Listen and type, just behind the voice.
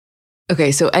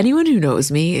Okay, so anyone who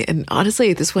knows me, and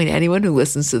honestly, at this point, anyone who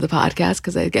listens to the podcast,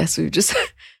 because I guess we've just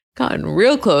gotten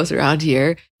real close around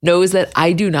here, knows that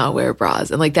I do not wear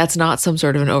bras. And like, that's not some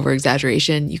sort of an over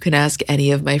exaggeration. You can ask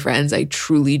any of my friends. I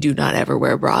truly do not ever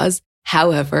wear bras.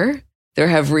 However, there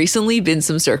have recently been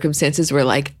some circumstances where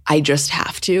like, I just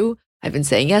have to. I've been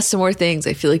saying yes to more things.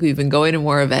 I feel like we've been going to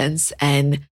more events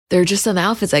and there are just some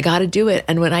outfits. I got to do it.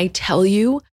 And when I tell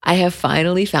you, I have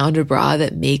finally found a bra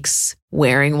that makes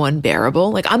wearing one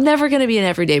bearable. Like I'm never going to be an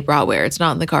everyday bra wearer. It's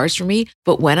not in the cards for me.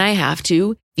 But when I have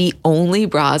to, the only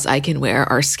bras I can wear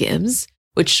are Skims,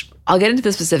 which I'll get into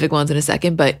the specific ones in a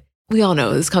second, but we all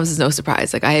know this comes as no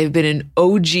surprise. Like I have been an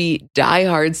OG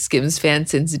diehard Skims fan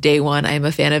since day one. I am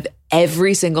a fan of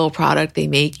every single product they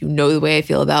make. You know the way I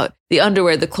feel about the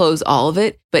underwear, the clothes, all of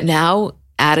it. But now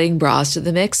adding bras to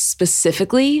the mix,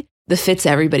 specifically the Fits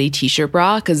Everybody t-shirt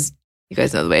bra, because you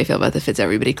guys know the way I feel about the Fits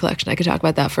Everybody collection. I could talk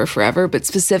about that for forever, but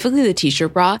specifically the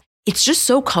t-shirt bra, it's just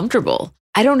so comfortable.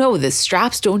 I don't know, the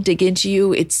straps don't dig into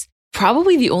you. It's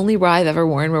probably the only bra I've ever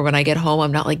worn where when I get home,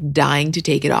 I'm not like dying to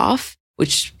take it off,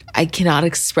 which I cannot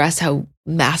express how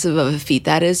massive of a feat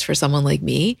that is for someone like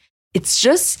me. It's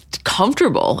just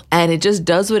comfortable and it just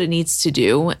does what it needs to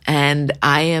do. And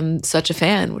I am such a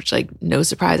fan, which like no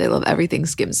surprise, I love everything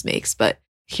Skims makes, but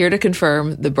here to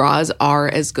confirm the bras are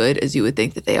as good as you would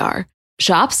think that they are.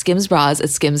 Shop Skims bras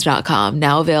at skims.com,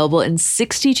 now available in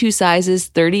 62 sizes,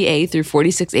 30A through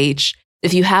 46H.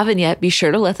 If you haven't yet, be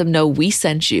sure to let them know we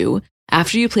sent you.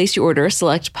 After you place your order,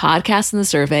 select podcast in the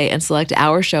survey and select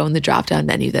our show in the drop-down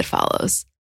menu that follows.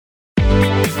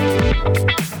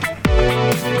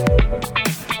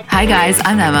 Hi guys,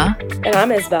 I'm Emma. And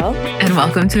I'm Isabel. And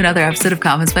welcome to another episode of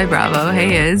Comments by Bravo.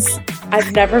 Hey Iz.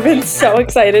 I've never been so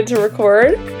excited to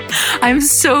record. I'm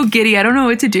so giddy. I don't know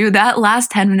what to do. That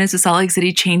last 10 minutes of Salt Lake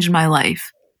City changed my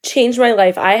life. Changed my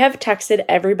life. I have texted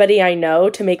everybody I know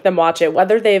to make them watch it,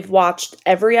 whether they've watched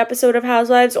every episode of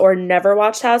Housewives or never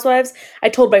watched Housewives. I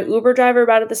told my Uber driver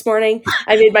about it this morning.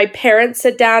 I made my parents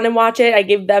sit down and watch it. I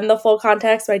gave them the full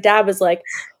context. My dad was like,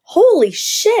 holy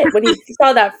shit, when he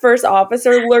saw that first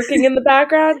officer lurking in the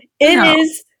background. It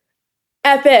is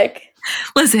epic.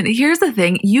 Listen, here's the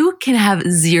thing. You can have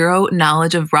zero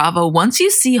knowledge of Bravo. Once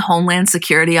you see Homeland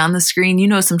Security on the screen, you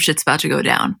know some shit's about to go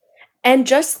down. And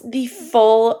just the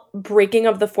full breaking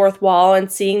of the fourth wall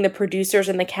and seeing the producers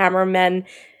and the cameramen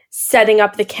setting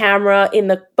up the camera in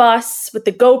the bus with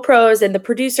the GoPros and the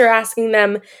producer asking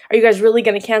them, are you guys really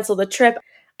going to cancel the trip?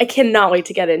 I cannot wait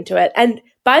to get into it. And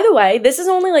by the way, this is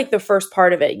only like the first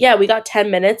part of it. Yeah, we got 10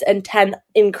 minutes and 10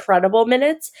 incredible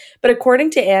minutes. But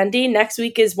according to Andy, next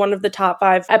week is one of the top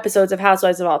 5 episodes of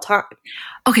Housewives of all time.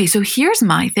 Okay, so here's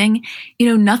my thing. You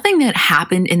know, nothing that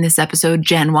happened in this episode,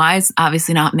 gen-wise,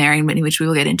 obviously not marrying Whitney, which we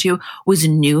will get into, was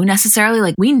new necessarily.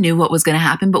 Like we knew what was going to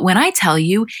happen. But when I tell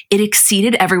you, it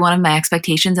exceeded every one of my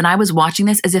expectations. And I was watching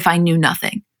this as if I knew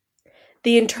nothing.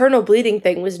 The internal bleeding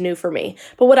thing was new for me.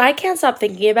 But what I can't stop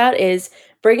thinking about is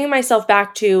bringing myself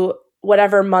back to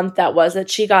whatever month that was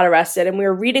that she got arrested. And we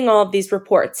were reading all of these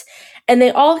reports. And they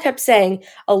all kept saying,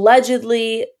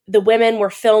 allegedly, the women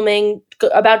were filming,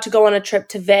 about to go on a trip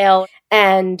to Vail,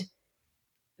 and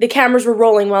the cameras were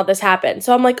rolling while this happened.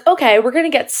 So I'm like, okay, we're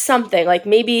going to get something, like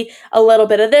maybe a little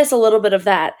bit of this, a little bit of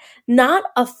that. Not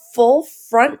a full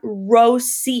front row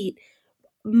seat,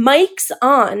 mics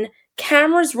on,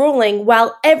 cameras rolling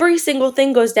while every single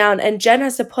thing goes down and Jen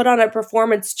has to put on a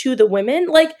performance to the women.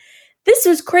 Like, this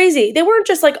was crazy. They weren't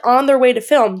just like on their way to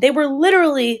film. They were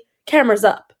literally cameras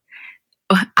up.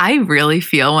 I really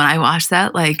feel when I watch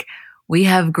that, like we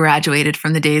have graduated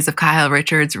from the days of Kyle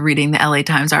Richards reading the LA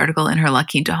Times article in her La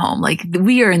Quinta home. Like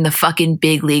we are in the fucking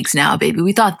big leagues now, baby.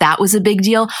 We thought that was a big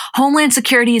deal. Homeland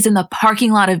Security is in the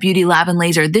parking lot of Beauty Lab and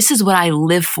Laser. This is what I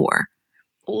live for.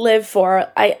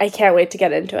 I can't wait to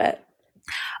get into it.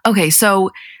 Okay,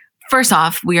 so first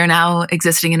off, we are now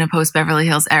existing in a post-Beverly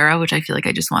Hills era, which I feel like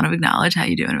I just want to acknowledge. How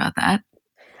you doing about that?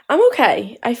 I'm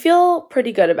okay. I feel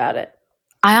pretty good about it.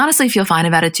 I honestly feel fine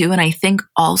about it too. And I think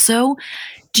also,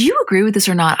 do you agree with this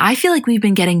or not? I feel like we've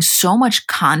been getting so much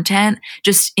content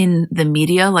just in the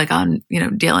media, like on,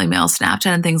 Daily Mail, Snapchat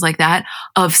and things like that,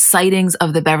 of sightings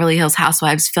of the Beverly Hills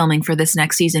Housewives filming for this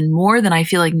next season more than I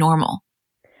feel like normal.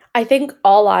 I think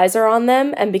all eyes are on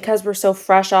them, and because we're so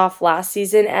fresh off last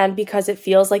season and because it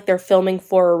feels like they're filming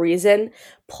for a reason,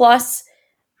 plus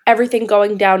everything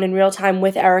going down in real time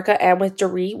with Erica and with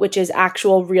Dorit, which is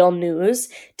actual real news,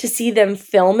 to see them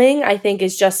filming, I think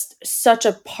is just such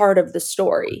a part of the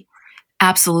story.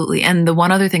 Absolutely. And the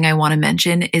one other thing I want to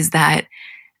mention is that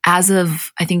as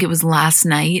of, I think it was last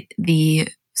night, the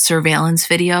surveillance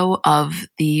video of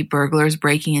the burglars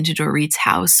breaking into Dorit's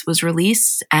house was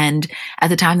released. And at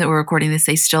the time that we're recording this,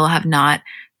 they still have not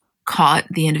caught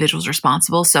the individuals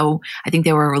responsible. So I think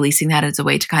they were releasing that as a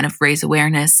way to kind of raise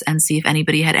awareness and see if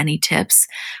anybody had any tips.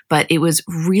 But it was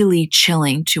really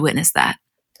chilling to witness that.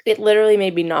 It literally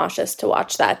made me nauseous to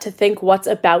watch that, to think what's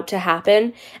about to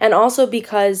happen. And also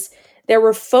because there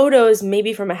were photos,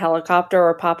 maybe from a helicopter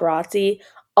or paparazzi,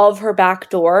 of her back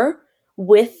door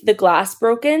with the glass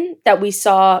broken that we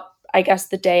saw, I guess,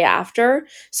 the day after.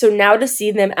 So now to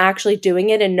see them actually doing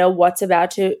it and know what's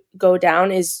about to go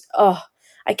down is,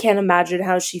 I can't imagine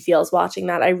how she feels watching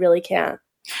that. I really can't.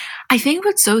 I think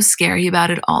what's so scary about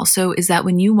it also is that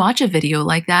when you watch a video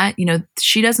like that,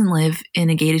 she doesn't live in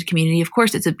a gated community. Of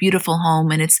course, it's a beautiful home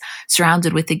and it's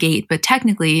surrounded with the gate, but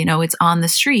technically, it's on the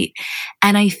street.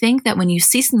 And I think that when you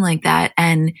see something like that,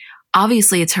 and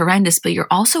obviously it's horrendous, but you're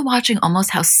also watching almost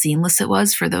how seamless it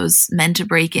was for those men to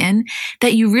break in,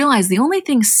 that you realize the only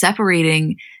thing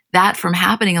separating that from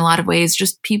happening in a lot of ways,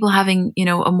 just people having,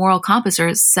 a moral compass or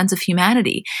a sense of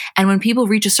humanity. And when people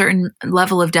reach a certain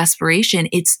level of desperation,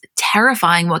 it's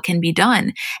terrifying what can be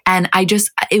done. And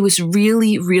it was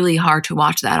really, really hard to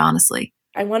watch that, honestly.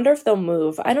 I wonder if they'll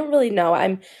move. I don't really know.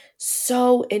 I'm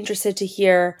so interested to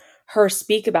hear her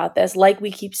speak about this, like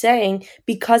we keep saying,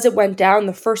 because it went down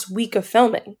the first week of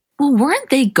filming. Well, weren't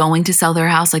they going to sell their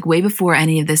house like way before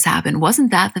any of this happened?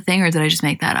 Wasn't that the thing, or did I just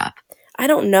make that up? I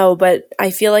don't know, but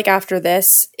I feel like after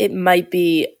this, it might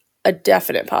be a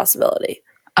definite possibility.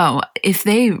 Oh, if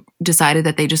they decided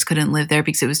that they just couldn't live there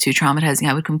because it was too traumatizing,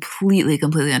 I would completely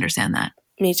understand that.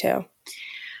 Me too.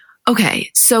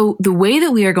 Okay, so the way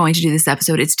that we are going to do this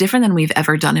episode, it's different than we've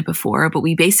ever done it before, but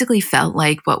we basically felt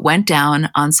like what went down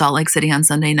on Salt Lake City on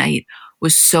Sunday night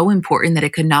was so important that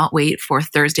it could not wait for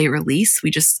Thursday release. We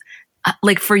just,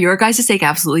 for your guys' sake,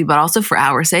 absolutely, but also for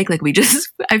our sake,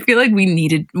 I feel like we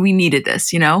needed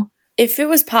this, If it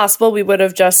was possible, we would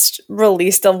have just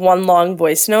released a one long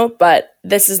voice note, but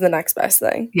this is the next best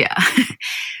thing. Yeah.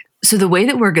 So the way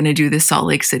that we're going to do this Salt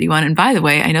Lake City one, and by the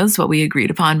way, I know this is what we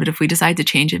agreed upon, but if we decide to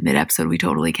change it mid-episode, we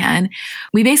totally can.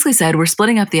 We basically said we're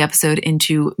splitting up the episode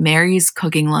into Mary's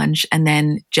cooking lunch and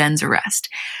then Jen's arrest.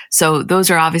 So those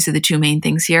are obviously the two main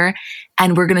things here.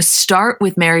 And we're going to start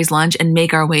with Mary's lunch and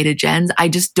make our way to Jen's. I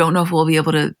just don't know if we'll be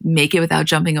able to make it without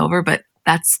jumping over, but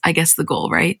that's, I guess, the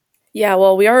goal, right? Yeah,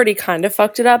 well, we already kind of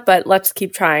fucked it up, but let's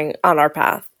keep trying on our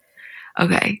path.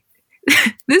 Okay.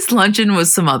 This luncheon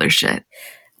was some other shit.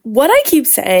 What I keep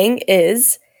saying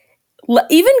is,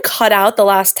 even cut out the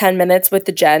last 10 minutes with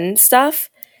the Jen stuff,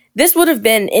 this would have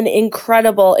been an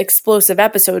incredible, explosive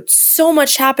episode. So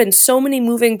much happened, so many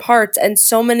moving parts, and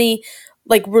so many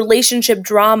relationship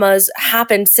dramas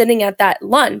happened sitting at that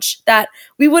lunch that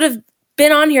we would have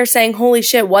been on here saying, holy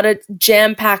shit, what a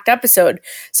jam-packed episode.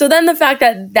 So then the fact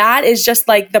that is just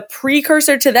the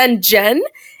precursor to then Jen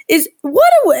is,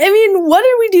 what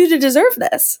did we do to deserve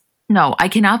this? No, I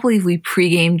cannot believe we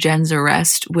pregame Jen's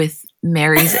arrest with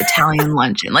Mary's Italian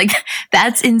luncheon.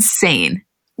 That's insane.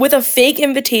 With a fake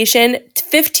invitation,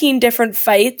 15 different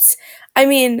fights.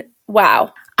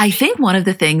 Wow. I think one of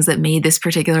the things that made this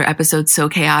particular episode so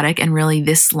chaotic, and really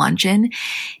this luncheon,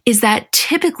 is that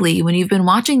typically when you've been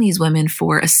watching these women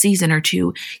for a season or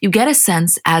two, you get a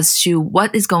sense as to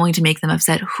what is going to make them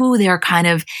upset, who their kind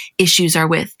of issues are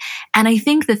with. And I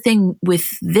think the thing with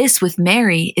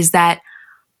Mary is that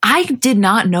I did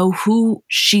not know who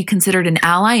she considered an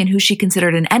ally and who she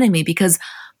considered an enemy, because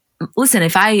listen,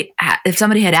 if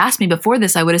somebody had asked me before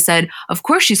this, I would have said, of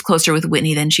course she's closer with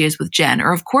Whitney than she is with Jen,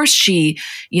 or of course she,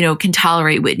 can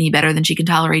tolerate Whitney better than she can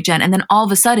tolerate Jen. And then all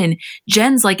of a sudden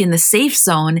Jen's in the safe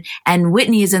zone and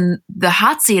Whitney is in the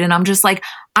hot seat. And I'm just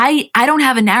I don't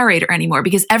have a narrator anymore,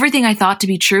 because everything I thought to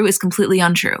be true is completely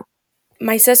untrue.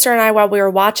 My sister and I, while we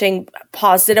were watching,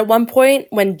 paused it at one point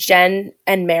when Jen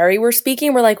and Mary were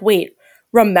speaking. We're like, wait,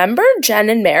 remember Jen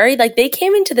and Mary? They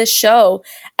came into the show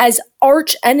as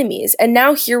arch enemies. And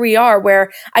now here we are,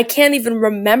 where I can't even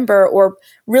remember or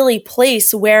really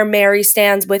place where Mary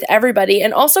stands with everybody,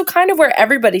 and also kind of where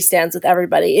everybody stands with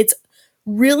everybody. It's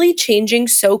really changing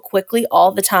so quickly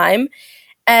all the time.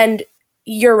 And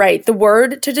you're right. The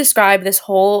word to describe this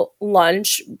whole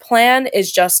lunch plan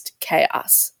is just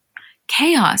chaos.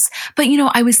 Chaos. But,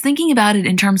 I was thinking about it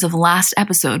in terms of last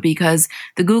episode, because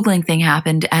the Googling thing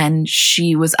happened and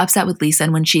she was upset with Lisa.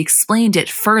 And when she explained it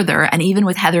further, and even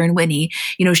with Heather and Whitney,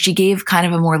 she gave kind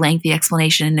of a more lengthy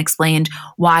explanation and explained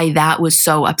why that was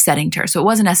so upsetting to her. So it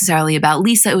wasn't necessarily about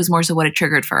Lisa. It was more so what it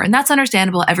triggered for her. And that's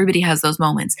understandable. Everybody has those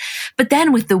moments. But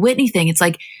then with the Whitney thing, it's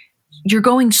you're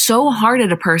going so hard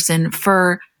at a person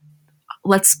for,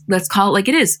 let's call it like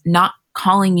it is, not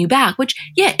calling you back, which,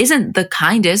 yeah, isn't the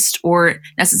kindest or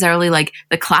necessarily like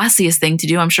the classiest thing to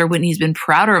do. I'm sure Whitney's been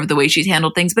prouder of the way she's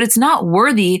handled things, but it's not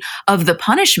worthy of the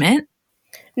punishment.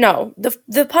 No,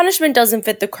 the punishment doesn't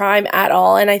fit the crime at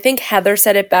all. And I think Heather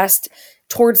said it best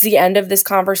towards the end of this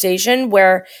conversation,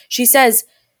 where she says,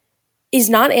 is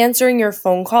not answering your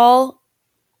phone call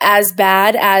as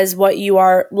bad as what you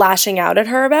are lashing out at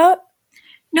her about?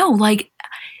 No, like,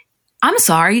 I'm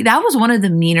sorry. That was one of the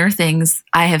meaner things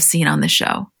I have seen on the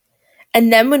show.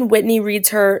 And then when Whitney reads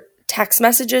her text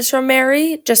messages from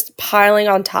Mary, just piling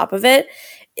on top of it,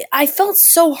 I felt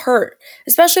so hurt,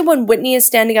 especially when Whitney is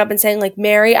standing up and saying, like,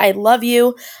 Mary, I love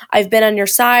you. I've been on your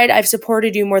side. I've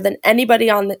supported you more than anybody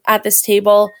at this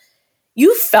table.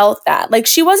 You felt that. Like,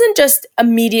 she wasn't just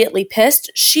immediately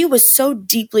pissed. She was so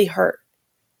deeply hurt.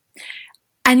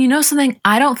 And you know something?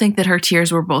 I don't think that her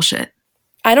tears were bullshit.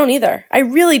 I don't either. I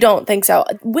really don't think so.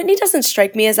 Whitney doesn't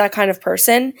strike me as that kind of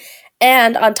person.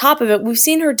 And on top of it, we've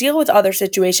seen her deal with other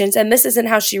situations, and this isn't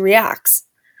how she reacts.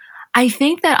 I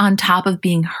think that on top of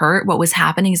being hurt, what was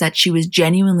happening is that she was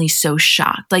genuinely so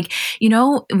shocked. Like, you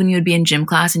know, when you would be in gym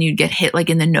class and you'd get hit like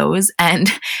in the nose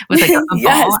and with like a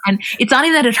yes. ball, and it's not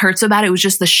even that it hurt so bad. It was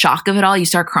just the shock of it all. You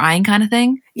start crying kind of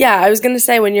thing. Yeah, I was going to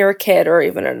say when you're a kid or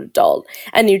even an adult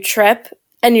and you trip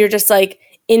and you're just like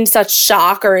in such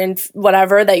shock or in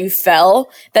whatever that you fell,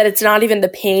 that it's not even the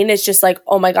pain. It's just like,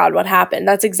 oh my God, what happened?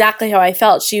 That's exactly how I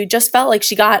felt. She just felt like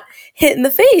she got hit in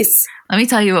the face. Let me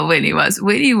tell you what Whitney was.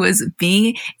 Whitney was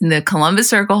me in the Columbus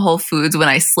Circle Whole Foods when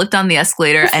I slipped on the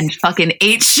escalator and fucking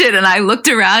ate shit, and I looked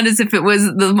around as if it was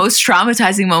the most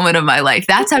traumatizing moment of my life.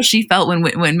 That's how she felt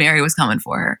when Mary was coming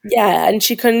for her. Yeah, and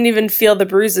she couldn't even feel the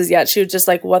bruises yet. She was just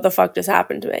like, what the fuck just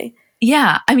happened to me?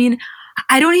 Yeah, I mean,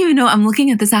 I don't even know. I'm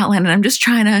looking at this outline and I'm just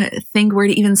trying to think where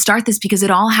to even start this because it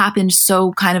all happened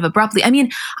so kind of abruptly. I mean,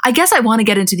 I guess I want to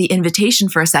get into the invitation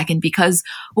for a second because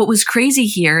what was crazy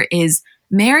here is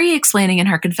Mary explaining in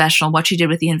her confessional what she did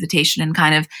with the invitation and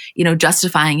kind of, you know,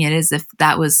 justifying it as if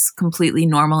that was completely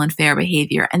normal and fair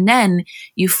behavior. And then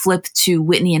you flip to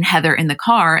Whitney and Heather in the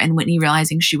car and Whitney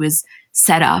realizing she was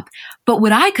set up. But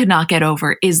what I could not get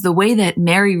over is the way that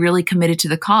Mary really committed to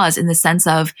the cause in the sense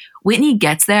of Whitney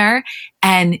gets there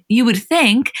and you would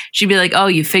think she'd be like, oh,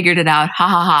 you figured it out. Ha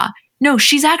ha ha. No,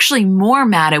 she's actually more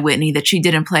mad at Whitney that she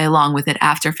didn't play along with it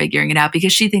after figuring it out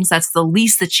because she thinks that's the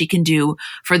least that she can do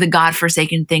for the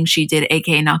godforsaken thing she did,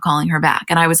 aka not calling her back.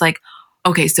 And I was like,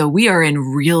 okay, so we are in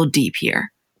real deep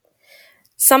here.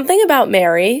 Something about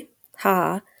Mary,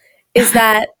 is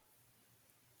that,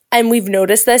 and we've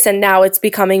noticed this, and now it's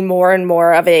becoming more and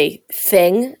more of a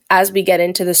thing as we get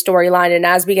into the storyline and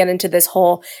as we get into this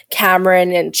whole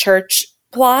Cameron and Church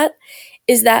plot,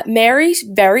 is that Mary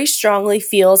very strongly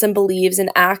feels and believes and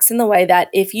acts in the way that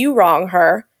if you wrong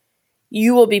her,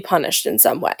 you will be punished in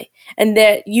some way and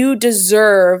that you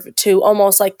deserve to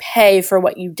almost like pay for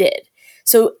what you did.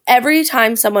 So every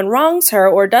time someone wrongs her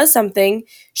or does something,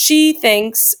 she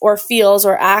thinks or feels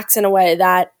or acts in a way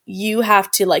that you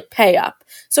have to like pay up.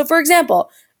 So for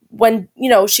example, when, you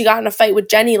know, she got in a fight with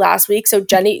Jenny last week. So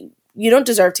Jenny, you don't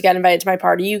deserve to get invited to my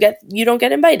party. You don't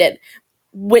get invited.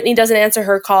 Whitney doesn't answer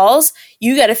her calls,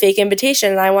 you get a fake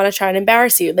invitation and I want to try and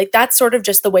embarrass you. Like that's sort of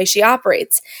just the way she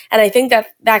operates. And I think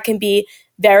that that can be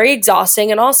very exhausting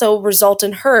and also result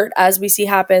in hurt as we see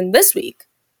happen this week.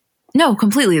 No,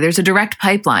 completely. There's a direct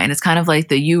pipeline. It's kind of like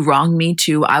the you wronged me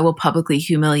to I will publicly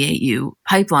humiliate you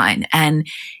pipeline. And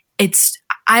it's,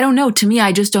 I don't know, to me,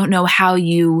 I just don't know how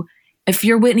you, if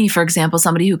you're Whitney, for example,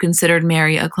 somebody who considered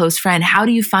Mary a close friend, how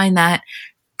do you find that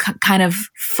kind of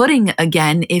footing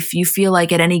again if you feel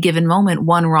like at any given moment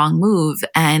one wrong move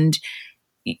and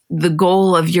the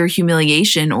goal of your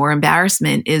humiliation or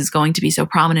embarrassment is going to be so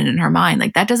prominent in her mind?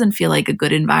 Like that doesn't feel like a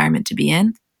good environment to be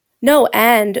in. No,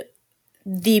 and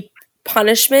the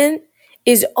punishment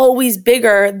is always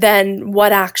bigger than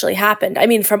what actually happened. I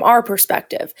mean, from our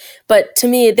perspective. But to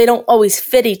me, they don't always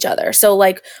fit each other. So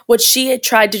like what she had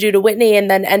tried to do to Whitney and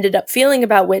then ended up feeling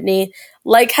about Whitney,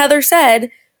 like Heather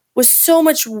said, was so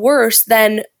much worse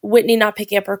than Whitney not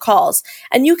picking up her calls.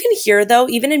 And you can hear, though,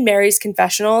 even in Mary's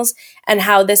confessionals and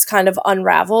how this kind of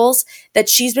unravels, that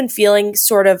she's been feeling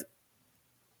sort of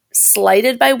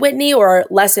slighted by Whitney or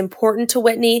less important to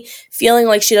Whitney, feeling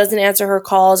like she doesn't answer her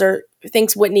calls or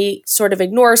thinks Whitney sort of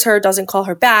ignores her, doesn't call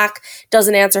her back,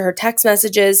 doesn't answer her text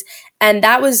messages. And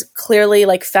that was clearly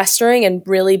like festering and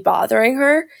really bothering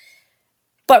her.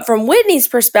 But from Whitney's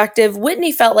perspective,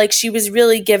 Whitney felt like she was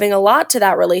really giving a lot to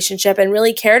that relationship and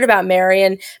really cared about Mary.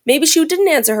 And maybe she didn't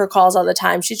answer her calls all the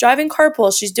time. She's driving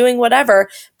carpools, she's doing whatever,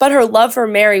 but her love for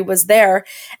Mary was there.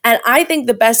 And I think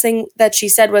the best thing that she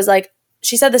said was like,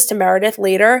 she said this to Meredith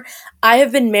later, I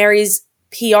have been Mary's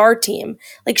PR team.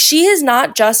 Like, she has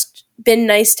not just been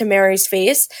nice to Mary's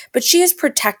face, but she has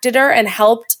protected her and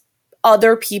helped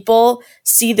other people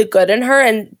see the good in her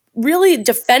and really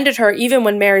defended her even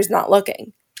when Mary's not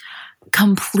looking.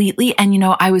 Completely. And,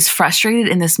 I was frustrated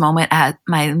in this moment at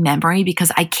my memory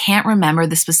because I can't remember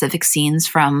the specific scenes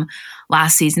from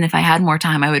last season. If I had more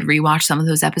time, I would rewatch some of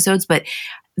those episodes. But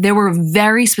there were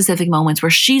very specific moments where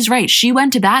she's right. She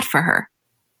went to bat for her.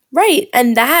 Right.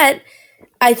 And that,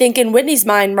 I think in Whitney's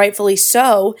mind, rightfully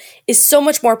so, is so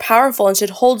much more powerful and should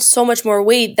hold so much more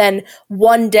weight than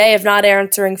one day of not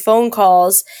answering phone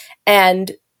calls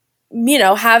and,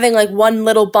 having like one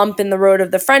little bump in the road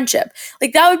of the friendship.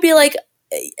 Like, that would be like,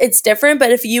 it's different.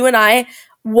 But if you and I,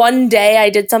 one day I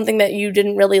did something that you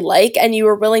didn't really like and you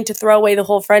were willing to throw away the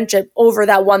whole friendship over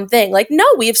that one thing, like, no,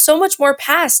 we have so much more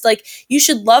past. Like, you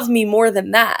should love me more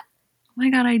than that. Oh my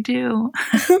God, I do.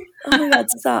 Oh my God,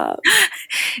 stop.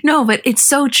 No, but it's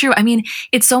so true. I mean,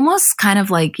 it's almost kind of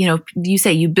like, you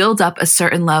say you build up a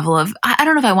certain level of, I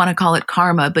don't know if I want to call it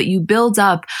karma, but you build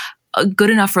up a good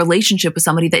enough relationship with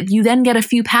somebody that you then get a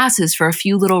few passes for a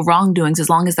few little wrongdoings as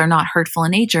long as they're not hurtful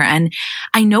in nature. And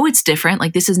I know it's different.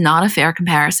 Like, this is not a fair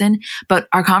comparison, but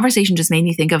our conversation just made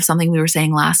me think of something we were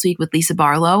saying last week with Lisa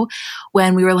Barlow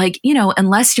when we were like,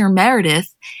 unless you're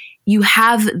Meredith, you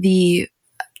have the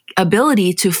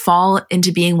ability to fall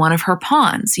into being one of her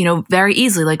pawns, very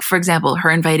easily. Like, for example, her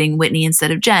inviting Whitney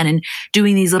instead of Jen and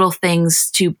doing these little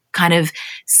things to kind of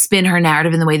spin her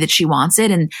narrative in the way that she wants it.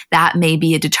 And that may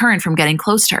be a deterrent from getting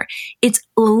close to her. It's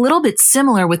a little bit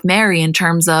similar with Mary in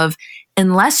terms of,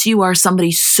 unless you are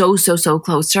somebody so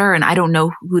close to her, and I don't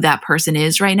know who that person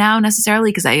is right now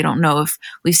necessarily, because I don't know if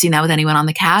we've seen that with anyone on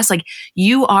the cast, like,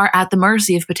 you are at the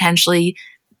mercy of potentially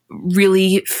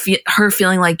really her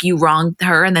feeling like you wronged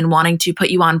her and then wanting to put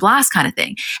you on blast kind of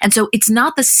thing. And so it's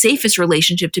not the safest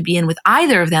relationship to be in with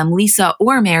either of them, Lisa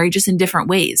or Mary, just in different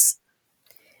ways.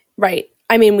 Right.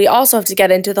 I mean, we also have to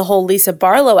get into the whole Lisa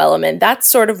Barlow element. That's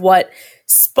sort of what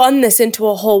spun this into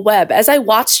a whole web. As I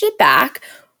watched it back,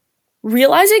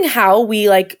 realizing how we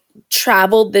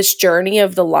traveled this journey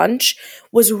of the lunch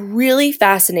was really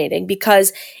fascinating,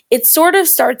 because it sort of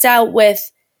starts out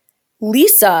with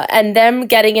Lisa and them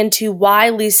getting into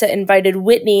why Lisa invited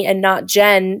Whitney and not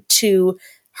Jen to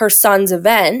her son's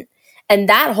event, and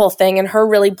that whole thing, and her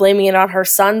really blaming it on her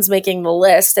sons making the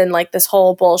list and this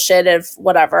whole bullshit of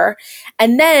whatever.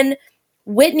 And then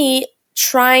Whitney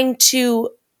trying to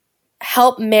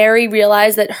help Mary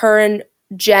realize that her and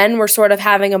Jen were sort of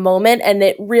having a moment, and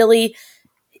it really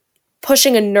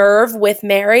pushing a nerve with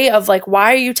Mary of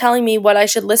why are you telling me what I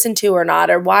should listen to or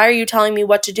not? Or why are you telling me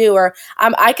what to do? Or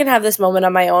I can have this moment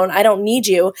on my own. I don't need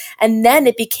you. And then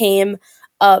it became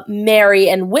a Mary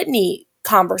and Whitney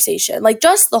conversation.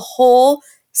 Just the whole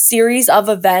series of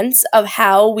events of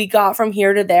how we got from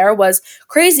here to there was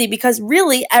crazy, because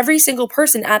really every single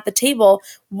person at the table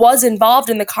was involved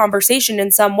in the conversation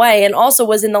in some way, and also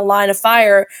was in the line of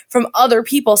fire from other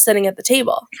people sitting at the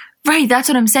table. Right. That's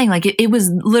what I'm saying. It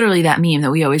was literally that meme that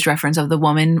we always reference of the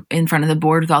woman in front of the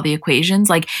board with all the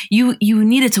equations. You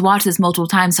needed to watch this multiple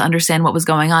times to understand what was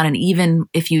going on. And even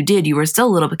if you did, you were still a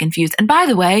little bit confused. And by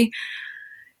the way,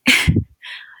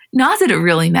 not that it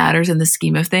really matters in the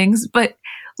scheme of things, but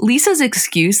Lisa's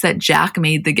excuse that Jack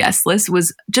made the guest list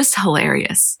was just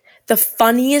hilarious. The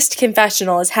funniest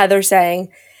confessional is Heather saying,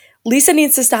 Lisa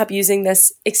needs to stop using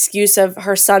this excuse of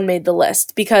her son made the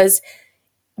list, because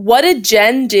what did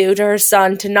Jen do to her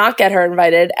son to not get her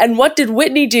invited? And what did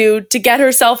Whitney do to get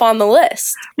herself on the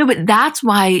list? No, but that's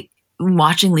why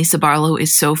watching Lisa Barlow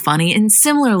is so funny. And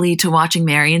similarly to watching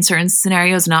Mary in certain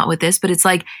scenarios, not with this, but it's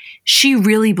she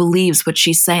really believes what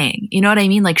she's saying. You know what I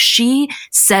mean? She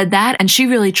said that and she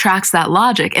really tracks that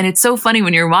logic. And it's so funny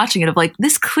when you're watching it of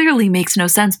this clearly makes no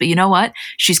sense, but you know what?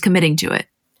 She's committing to it.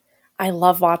 I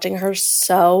love watching her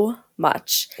so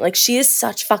much. She is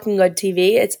such fucking good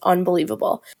TV. It's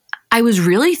unbelievable. I was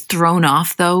really thrown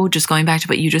off, though, just going back to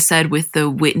what you just said with the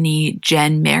Whitney,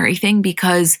 Jen, Mary thing,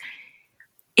 because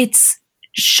it's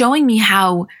showing me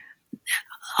how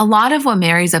a lot of what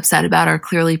Mary's upset about are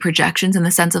clearly projections, in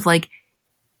the sense of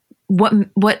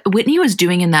what Whitney was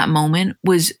doing in that moment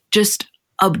was just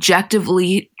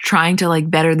objectively trying to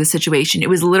better the situation. It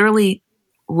was literally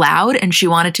loud, and she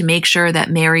wanted to make sure that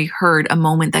Mary heard a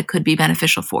moment that could be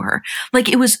beneficial for her.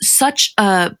 It was such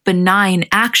a benign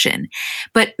action,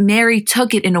 but Mary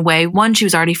took it in a way. One, she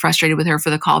was already frustrated with her for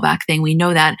the callback thing. We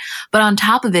know that. But on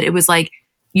top of it, it was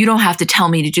you don't have to tell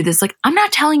me to do this. I'm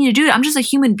not telling you to do it. I'm just a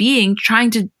human being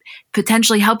trying to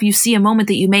potentially help you see a moment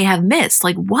that you may have missed.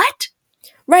 What?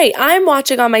 Right. I'm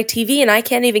watching on my TV and I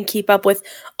can't even keep up with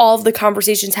all of the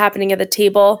conversations happening at the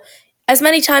table as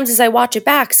many times as I watch it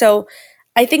back. So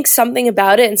I think something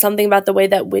about it and something about the way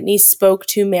that Whitney spoke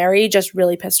to Mary just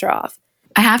really pissed her off.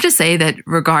 I have to say that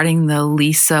regarding the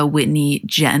Lisa, Whitney,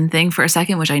 Jen thing for a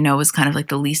second, which I know was kind of like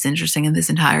the least interesting in this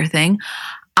entire thing,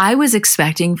 I was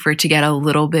expecting for it to get a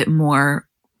little bit more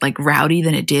like rowdy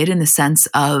than it did, in the sense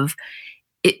of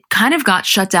it kind of got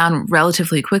shut down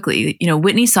relatively quickly. You know,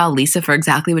 Whitney saw Lisa for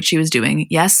exactly what she was doing.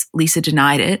 Yes, Lisa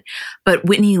denied it, but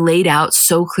Whitney laid out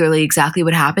so clearly exactly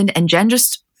what happened, and Jen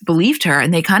just believed her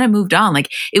and they kind of moved on.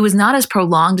 Like, it was not as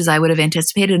prolonged as I would have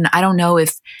anticipated. And I don't know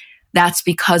if that's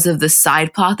because of the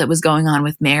side plot that was going on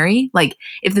with Mary. Like,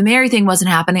 if the Mary thing wasn't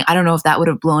happening, I don't know if that would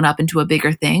have blown up into a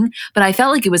bigger thing, but I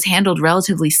felt like it was handled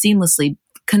relatively seamlessly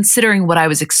considering what I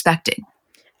was expecting.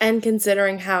 And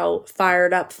considering how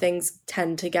fired up things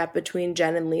tend to get between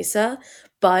Jen and Lisa.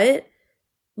 But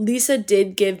Lisa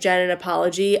did give Jen an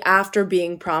apology after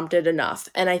being prompted enough.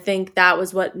 And I think that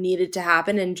was what needed to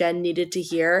happen and Jen needed to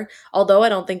hear. Although I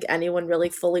don't think anyone really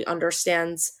fully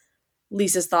understands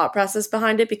Lisa's thought process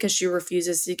behind it, because she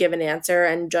refuses to give an answer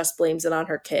and just blames it on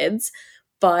her kids.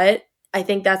 But I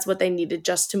think that's what they needed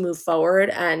just to move forward.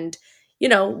 And, you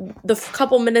know, the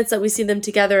couple minutes that we see them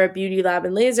together at Beauty Lab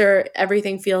and Laser,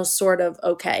 everything feels sort of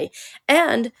okay.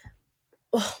 And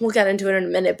we'll get into it in a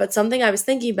minute, but something I was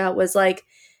thinking about was like,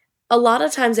 a lot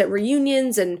of times at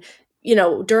reunions and, you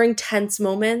know, during tense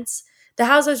moments, the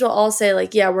housewives will all say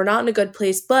like, yeah, we're not in a good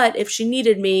place, but if she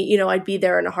needed me, you know, I'd be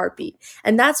there in a heartbeat.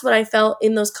 And that's what I felt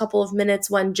in those couple of minutes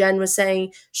when Jen was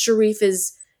saying Sharrieff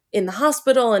is in the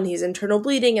hospital and he's internal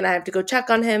bleeding and I have to go check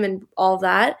on him and all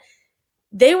that.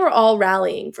 They were all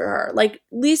rallying for her. Like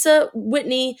Lisa,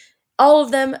 Whitney, all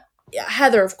of them,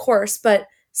 Heather, of course, but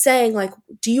saying like,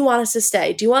 do you want us to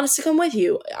stay? Do you want us to come with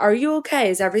you? Are you okay?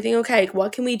 Is everything okay?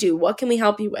 What can we do? What can we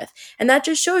help you with? And that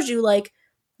just shows you like,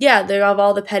 yeah, they have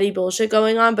all the petty bullshit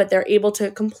going on, but they're able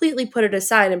to completely put it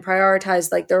aside and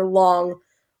prioritize like their long,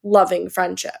 loving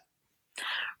friendship.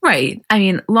 Right. I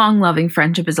mean, long, loving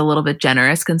friendship is a little bit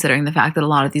generous considering the fact that a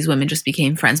lot of these women just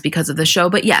became friends because of the show.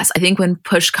 But yes, I think when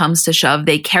push comes to shove,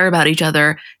 they care about each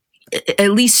other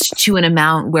at least to an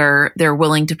amount where they're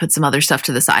willing to put some other stuff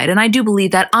to the side. And I do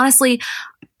believe that, honestly,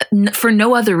 for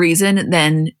no other reason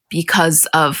than because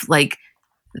of like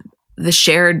the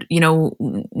shared, you know,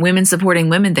 women supporting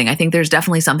women thing. I think there's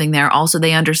definitely something there. Also,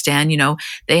 they understand, you know,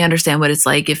 they understand what it's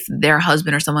like if their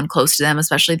husband or someone close to them,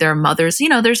 especially their mothers, you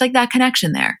know, there's like that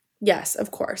connection there. Yes,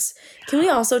 of course. Can we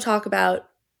also talk about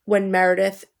when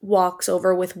Meredith walks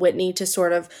over with Whitney to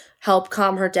sort of help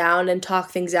calm her down and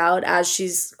talk things out as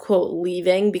she's, quote,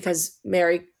 leaving because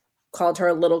Mary called her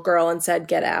a little girl and said,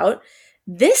 get out.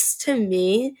 This, to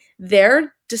me,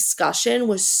 their discussion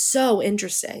was so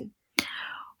interesting.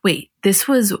 Wait, this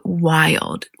was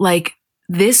wild. Like,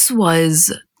 this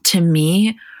was, to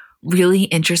me, really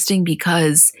interesting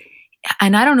because,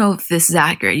 and I don't know if this is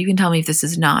accurate. You can tell me if this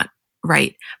is not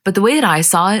right. But the way that I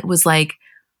saw it was like,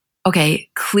 okay,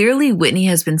 clearly Whitney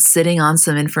has been sitting on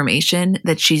some information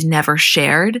that she's never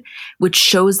shared, which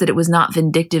shows that it was not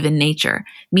vindictive in nature,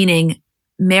 meaning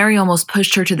Mary almost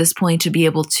pushed her to this point to be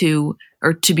able to,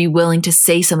 or to be willing to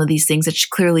say some of these things that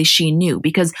clearly she knew.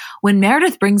 Because when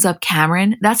Meredith brings up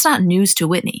Cameron, that's not news to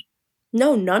Whitney.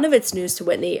 No, none of it's news to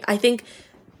Whitney. I think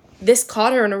this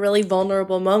caught her in a really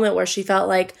vulnerable moment where she felt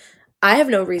like, I have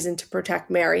no reason to protect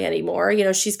Mary anymore. You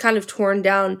know, she's kind of torn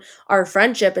down our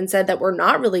friendship and said that we're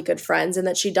not really good friends and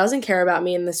that she doesn't care about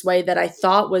me in this way that I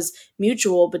thought was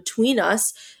mutual between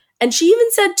us. And she even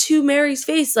said to Mary's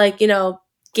face, like, you know,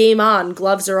 game on,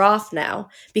 gloves are off now,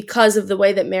 because of the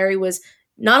way that Mary was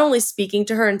not only speaking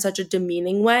to her in such a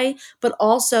demeaning way, but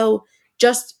also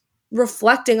just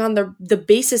reflecting on the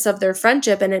basis of their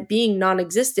friendship and it being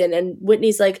non-existent. And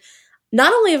Whitney's like,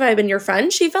 not only have I been your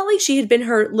friend, she felt like she had been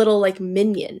her little like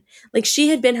minion. Like she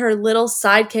had been her little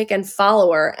sidekick and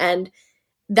follower. And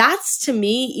that's to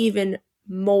me even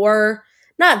more,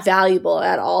 not valuable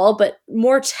at all, but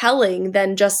more telling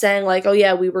than just saying like, oh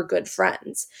yeah, we were good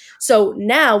friends. So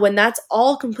now when that's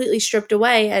all completely stripped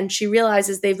away and she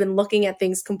realizes they've been looking at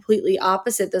things completely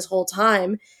opposite this whole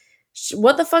time,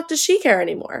 what the fuck does she care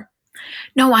anymore?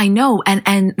 No, I know.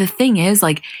 And the thing is,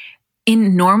 like,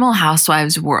 in normal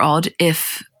housewives world,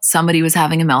 if somebody was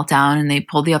having a meltdown and they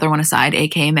pulled the other one aside,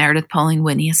 aka Meredith pulling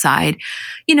Whitney aside,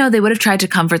 you know, they would have tried to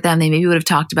comfort them. They maybe would have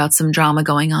talked about some drama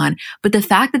going on. But the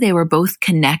fact that they were both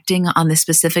connecting on this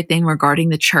specific thing regarding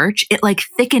the church, it like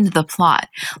thickened the plot.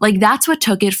 Like that's what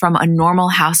took it from a normal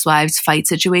housewives fight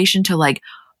situation to like,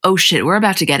 oh shit, we're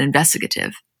about to get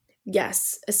investigative.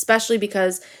 Yes, especially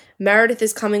because Meredith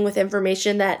is coming with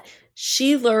information that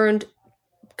she learned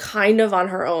kind of on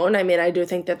her own. I mean, I do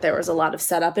think that there was a lot of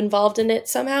setup involved in it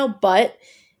somehow, but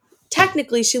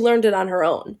technically she learned it on her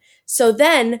own. So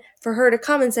then for her to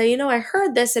come and say, you know, I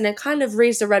heard this and it kind of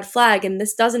raised a red flag and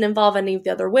this doesn't involve any of the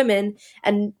other women,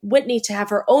 and Whitney to have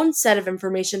her own set of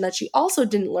information that she also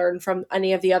didn't learn from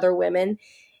any of the other women,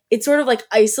 it sort of like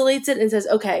isolates it and says,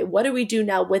 okay, what do we do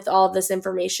now with all of this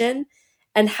information?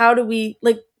 And how do we,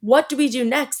 like, what do we do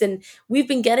next? And we've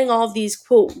been getting all of these,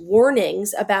 quote,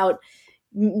 warnings about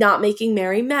not making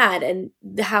Mary mad and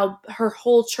how her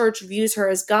whole church views her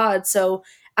as God. So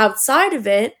outside of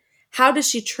it, how does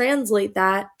she translate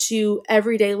that to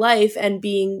everyday life and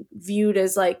being viewed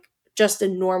as like just a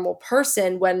normal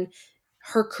person when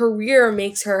her career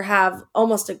makes her have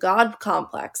almost a God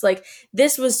complex? Like,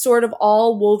 this was sort of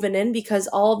all woven in because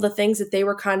all of the things that they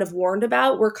were kind of warned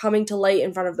about were coming to light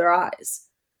in front of their eyes.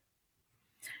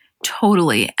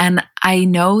 Totally. And I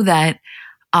know that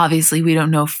obviously we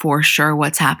don't know for sure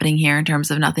what's happening here in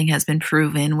terms of nothing has been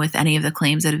proven with any of the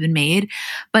claims that have been made,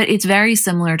 but it's very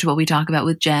similar to what we talk about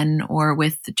with Jen or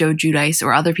with Joe Giudice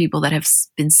or other people that have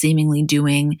been seemingly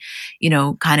doing, you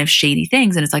know, kind of shady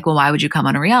things. And it's like, well, why would you come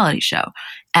on a reality show?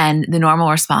 And the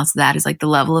normal response to that is like the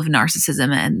level of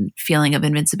narcissism and feeling of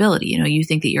invincibility. You know, you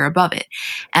think that you're above it.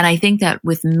 And I think that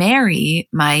with Mary,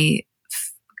 my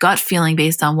gut feeling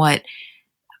based on what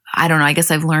I don't know, I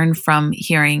guess I've learned from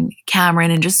hearing Cameron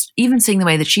and just even seeing the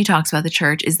way that she talks about the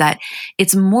church is that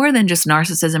it's more than just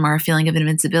narcissism or a feeling of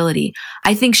invincibility.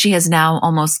 I think she has now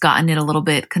almost gotten it a little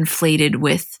bit conflated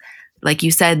with, like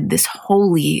you said, this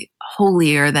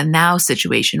holier than thou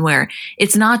situation where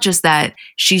it's not just that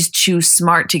she's too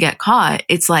smart to get caught.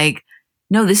 It's like,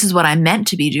 no, this is what I'm meant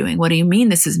to be doing. What do you mean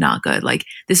this is not good? Like,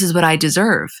 this is what I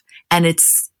deserve. And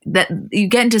it's that you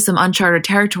get into some uncharted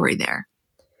territory there.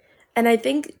 And I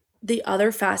think the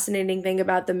other fascinating thing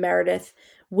about the Meredith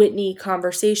Whitney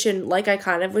conversation, like I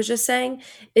kind of was just saying,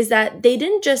 is that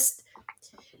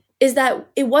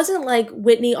it wasn't like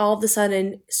Whitney all of a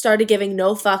sudden started giving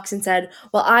no fucks and said,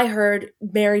 well, I heard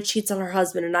Mary cheats on her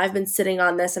husband and I've been sitting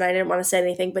on this and I didn't want to say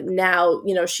anything, but now,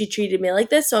 you know, she treated me like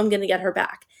this, so I'm going to get her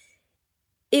back.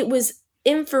 It was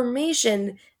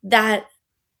information that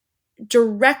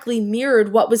directly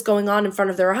mirrored what was going on in front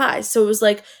of their eyes. So it was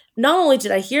like, not only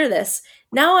did I hear this,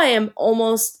 now I am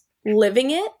almost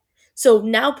living it. So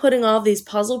now putting all these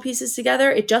puzzle pieces together,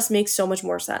 it just makes so much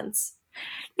more sense.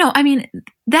 No, I mean,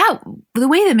 the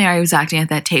way that Mary was acting at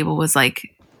that table was like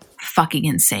fucking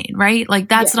insane, right? Like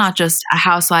that's not just a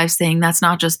housewives thing. That's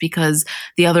not just because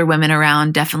the other women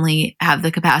around definitely have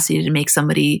the capacity to make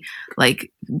somebody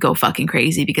like go fucking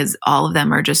crazy because all of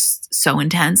them are just so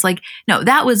intense. Like, no,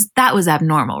 that was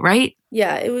abnormal, right?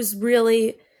 Yeah, it was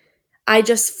really, I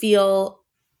just feel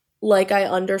like I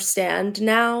understand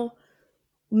now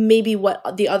maybe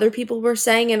what the other people were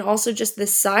saying and also just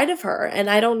this side of her. And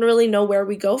I don't really know where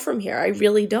we go from here. I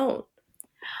really don't.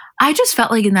 I just felt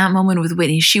like in that moment with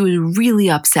Whitney, she was really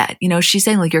upset. You know, she's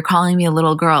saying like, you're calling me a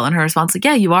little girl. And her response, like,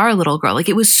 yeah, you are a little girl. Like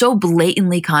it was so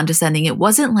blatantly condescending. It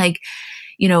wasn't like,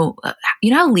 you know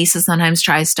how Lisa sometimes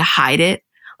tries to hide it?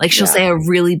 Like she'll say a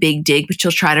really big dig, but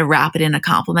she'll try to wrap it in a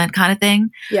compliment kind of thing.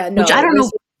 Yeah, no, which I don't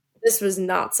know. This was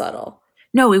not subtle.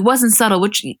 No, it wasn't subtle,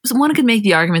 which one could make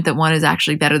the argument that one is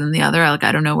actually better than the other. Like,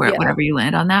 I don't know whatever you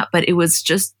land on that, but it was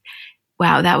just,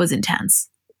 wow, that was intense.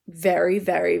 Very,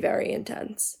 very, very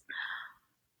intense.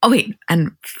 Oh, wait.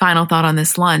 And final thought on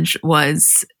this lunch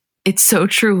was, it's so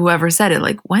true. Whoever said it,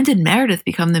 like, when did Meredith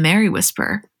become the Mary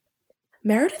Whisperer?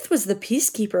 Meredith was the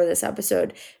peacekeeper this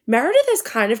episode. Meredith has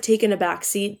kind of taken a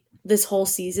backseat this whole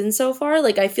season so far.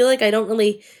 Like, I feel like I don't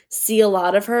really see a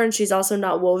lot of her, and she's also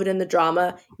not woven in the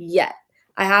drama yet.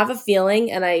 I have a feeling,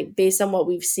 and based on what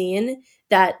we've seen,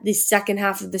 that the second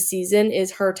half of the season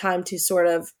is her time to sort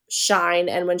of shine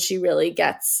and when she really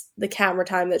gets the camera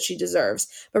time that she deserves.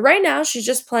 But right now, she's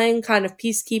just playing kind of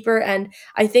peacekeeper, and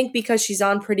I think because she's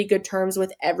on pretty good terms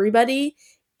with everybody,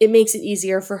 it makes it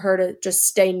easier for her to just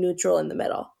stay neutral in the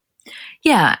middle.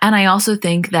 Yeah, and I also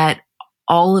think that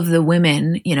all of the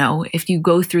women, you know, if you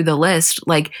go through the list,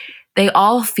 like, they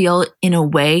all feel in a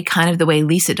way kind of the way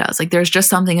Lisa does. Like there's just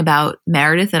something about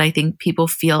Meredith that I think people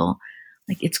feel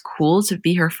like it's cool to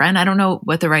be her friend. I don't know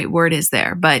what the right word is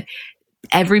there, but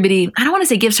everybody, I don't want to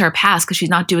say gives her a pass because she's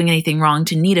not doing anything wrong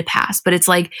to need a pass, but it's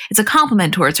like, it's a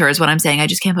compliment towards her is what I'm saying. I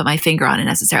just can't put my finger on it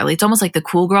necessarily. It's almost like the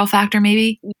cool girl factor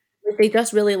maybe. They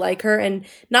just really like her, and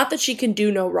not that she can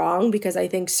do no wrong, because I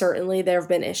think certainly there have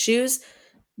been issues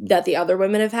that the other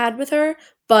women have had with her,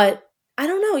 but I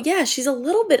don't know. Yeah, she's a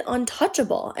little bit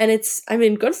untouchable, and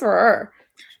good for her.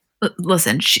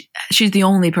 Listen, she's the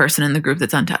only person in the group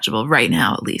that's untouchable right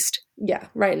now, at least. Yeah,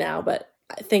 right now, but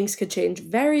things could change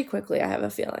very quickly, I have a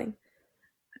feeling.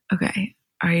 Okay.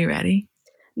 Are you ready?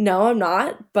 No, I'm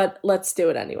not, but let's do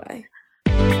it anyway.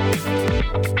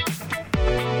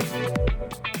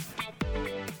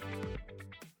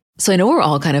 So I know we're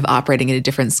all kind of operating at a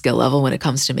different skill level when it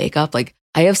comes to makeup. Like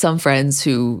I have some friends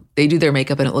who they do their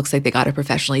makeup and it looks like they got it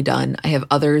professionally done. I have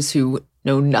others who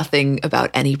know nothing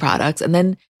about any products. And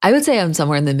then I would say I'm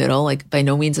somewhere in the middle. Like by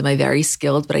no means am I very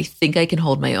skilled, but I think I can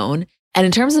hold my own. And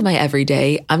in terms of my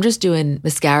everyday, I'm just doing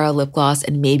mascara, lip gloss,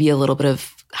 and maybe a little bit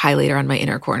of highlighter on my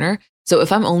inner corner. So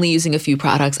if I'm only using a few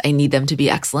products, I need them to be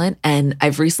excellent. And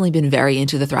I've recently been very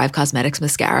into the Thrive Causemetics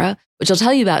mascara, which I'll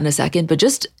tell you about in a second. But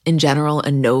just in general,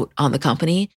 a note on the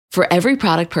company. For every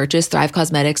product purchase, Thrive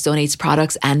Causemetics donates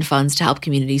products and funds to help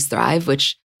communities thrive,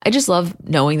 which I just love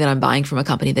knowing that I'm buying from a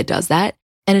company that does that.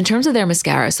 And in terms of their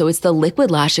mascara, so it's the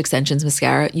Liquid Lash Extensions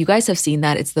mascara. You guys have seen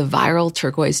that. It's the viral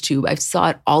turquoise tube. I saw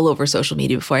it all over social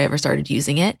media before I ever started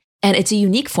using it. And it's a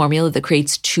unique formula that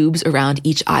creates tubes around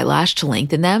each eyelash to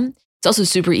lengthen them. It's also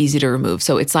super easy to remove.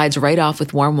 So it slides right off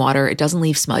with warm water. It doesn't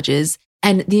leave smudges.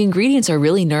 And the ingredients are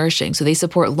really nourishing. So they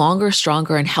support longer,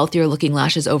 stronger, and healthier looking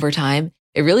lashes over time.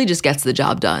 It really just gets the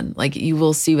job done. Like you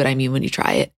will see what I mean when you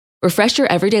try it. Refresh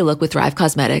your everyday look with Thrive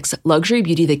Causemetics, luxury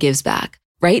beauty that gives back.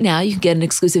 Right now, you can get an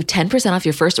exclusive 10% off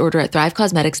your first order at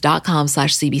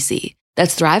thrivecausemetics.com/CBC.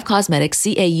 That's Thrive Causemetics,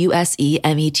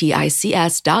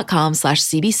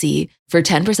 CAUSEMETICS.com/CBC for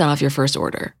 10% off your first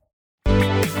order.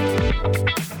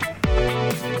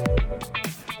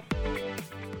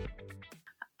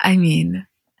 I mean,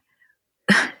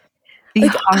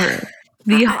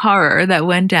 the horror that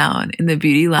went down in the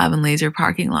Beauty Lab and Laser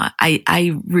parking lot.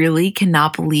 I really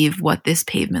cannot believe what this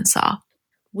pavement saw.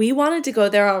 We wanted to go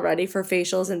there already for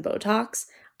facials and Botox.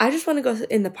 I just want to go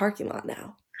in the parking lot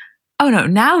now. Oh no,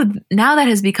 now that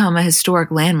has become a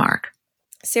historic landmark.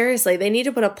 Seriously, they need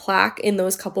to put a plaque in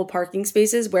those couple parking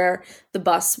spaces where the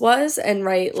bus was and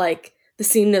write like the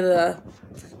scene of the,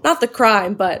 not the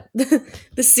crime, but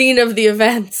the scene of the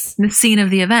events. The scene of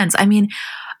the events. I mean,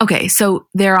 okay, so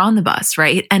they're on the bus,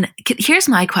 right? And here's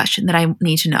my question that I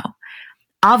need to know.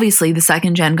 Obviously, the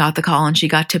second Jen got the call and she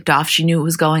got tipped off, she knew what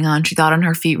was going on. She thought on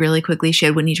her feet really quickly. She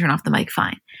had Whitney turn off the mic,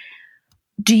 fine.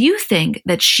 Do you think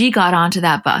that she got onto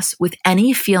that bus with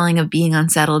any feeling of being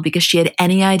unsettled because she had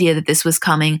any idea that this was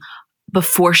coming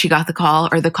before she got the call,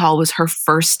 or the call was her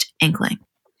first inkling?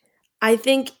 I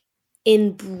think in a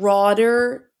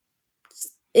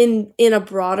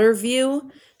broader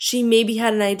view, she maybe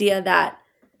had an idea that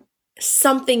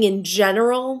something in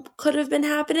general could have been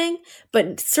happening,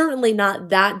 but certainly not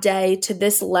that day to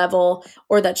this level,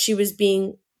 or that she was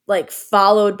being like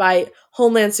followed by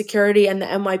Homeland Security and the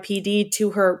NYPD to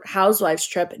her housewives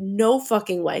trip. No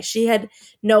fucking way. She had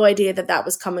no idea that that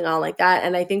was coming on like that.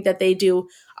 And I think that they do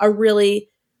a really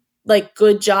like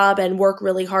good job and work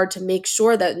really hard to make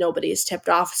sure that nobody is tipped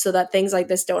off so that things like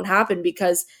this don't happen.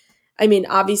 Because I mean,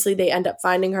 obviously they end up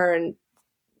finding her and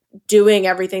doing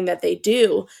everything that they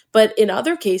do. But in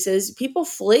other cases, people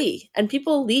flee and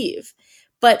people leave.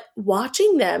 But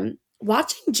watching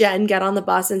Jen get on the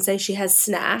bus and say she has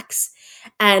snacks,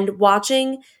 and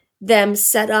watching them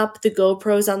set up the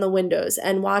GoPros on the windows,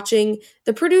 and watching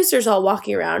the producers all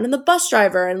walking around and the bus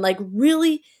driver, and like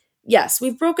really, yes,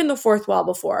 we've broken the fourth wall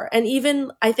before. And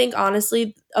even I think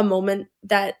honestly, a moment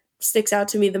that sticks out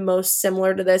to me the most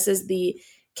similar to this is the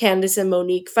Candace and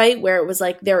Monique fight, where it was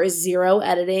like there is zero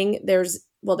editing. There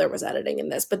was editing in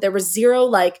this, but there was zero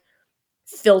like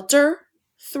filter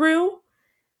through.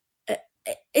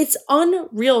 It's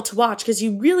unreal to watch because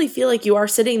you really feel like you are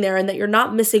sitting there and that you're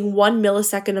not missing 1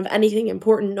 millisecond of anything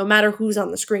important, no matter who's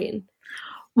on the screen.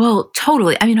 Well,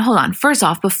 totally. I mean, hold on. First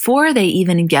off, before they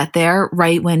even get there,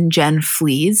 right when Jen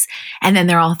flees, and then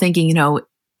they're all thinking, you know,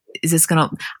 is this going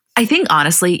to... I think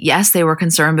honestly, yes, they were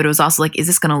concerned, but it was also like, is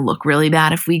this going to look really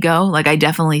bad if we go? Like, I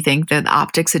definitely think that the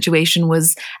optics situation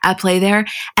was at play there.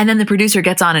 And then the producer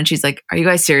gets on and she's like, are you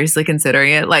guys seriously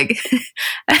considering it? Like,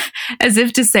 as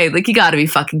if to say, like, you got to be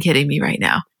fucking kidding me right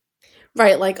now.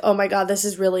 Right. Like, oh my God, this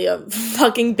is really a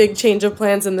fucking big change of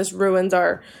plans and this ruins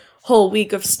our whole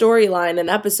week of storyline and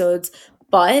episodes.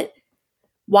 But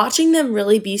watching them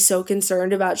really be so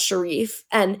concerned about Sharrieff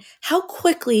and how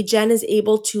quickly Jen is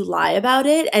able to lie about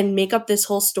it and make up this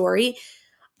whole story.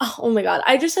 Oh my God.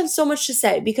 I just have so much to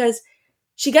say because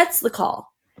she gets the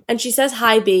call and she says,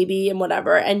 hi, baby, and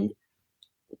whatever. And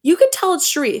you could tell it's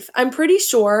Sharrieff. I'm pretty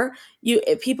sure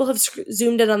people have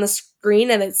zoomed in on the screen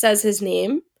and it says his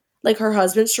name, like her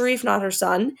husband, Sharrieff, not her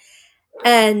son.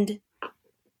 And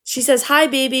she says, hi,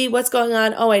 baby, what's going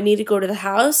on? Oh, I need to go to the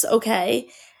house. Okay.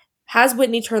 Has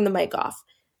Whitney turned the mic off.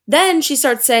 Then she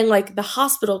starts saying like the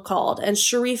hospital called and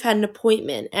Sharif had an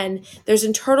appointment and there's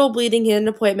internal bleeding, he had an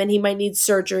appointment, he might need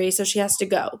surgery, so she has to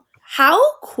go. How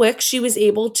quick she was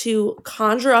able to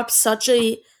conjure up such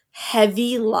a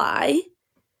heavy lie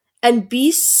and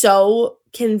be so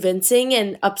convincing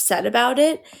and upset about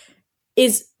it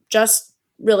is just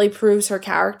really proves her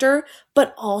character.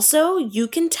 But also you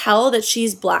can tell that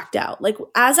she's blacked out. Like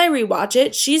as I rewatch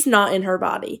it, she's not in her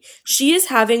body. She is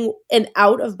having an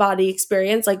out of body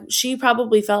experience. Like she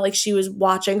probably felt like she was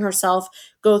watching herself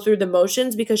go through the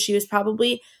motions because she was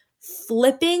probably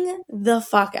flipping the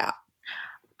fuck out.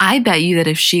 I bet you that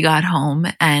if she got home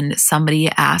and somebody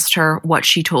asked her what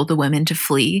she told the women to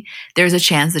flee, there's a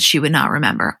chance that she would not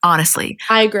remember. Honestly.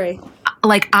 I agree.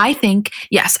 Like, I think,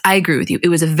 yes, I agree with you. It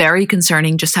was a very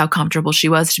concerning just how comfortable she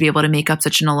was to be able to make up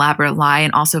such an elaborate lie.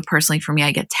 And also personally for me,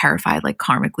 I get terrified like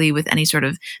karmically with any sort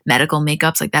of medical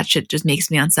makeups. Like that shit just makes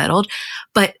me unsettled.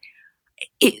 But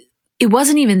it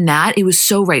wasn't even that. It was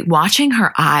so right. Watching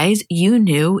her eyes, you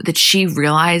knew that she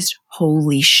realized,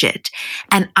 holy shit.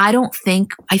 And I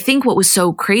think what was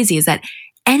so crazy is that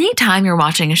anytime you're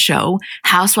watching a show,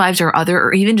 Housewives or other,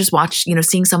 or even just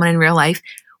seeing someone in real life,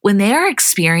 when they're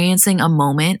experiencing a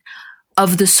moment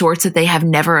of the sorts that they have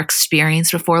never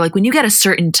experienced before, like when you get a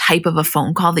certain type of a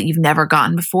phone call that you've never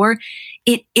gotten before,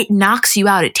 it knocks you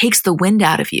out. It takes the wind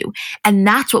out of you. And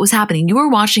that's what was happening. You were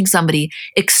watching somebody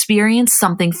experience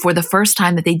something for the first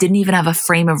time that they didn't even have a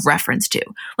frame of reference to.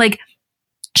 Like,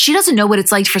 she doesn't know what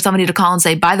it's like for somebody to call and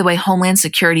say, by the way, Homeland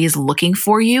Security is looking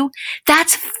for you.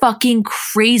 That's fucking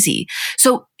crazy.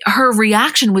 So her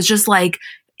reaction was just like,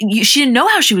 she didn't know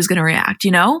how she was going to react,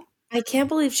 you know? I can't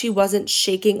believe she wasn't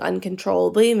shaking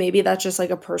uncontrollably. Maybe that's just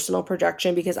like a personal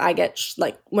projection because I get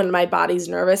like when my body's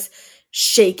nervous,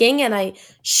 shaking, and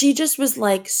she just was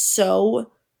like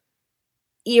so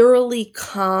eerily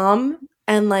calm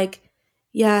and like,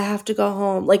 yeah, I have to go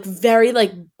home. Like very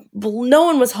like no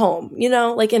one was home,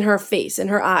 like in her face, in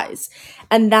her eyes.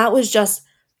 And that was just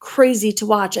crazy to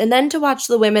watch. And then to watch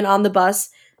the women on the bus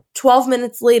 12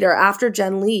 minutes later after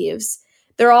Jen leaves,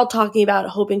 they're all talking about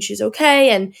hoping she's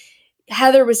okay. And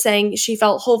Heather was saying she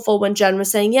felt hopeful when Jen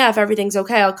was saying, yeah, if everything's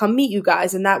okay, I'll come meet you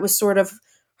guys. And that was sort of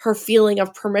her feeling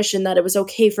of permission that it was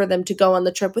okay for them to go on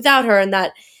the trip without her and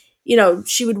that,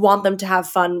 she would want them to have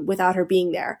fun without her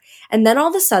being there. And then all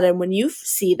of a sudden, when you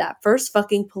see that first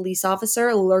fucking police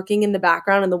officer lurking in the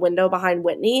background in the window behind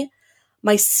Whitney,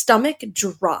 my stomach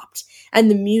dropped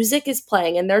and the music is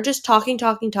playing and they're just talking.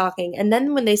 And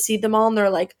then when they see them all and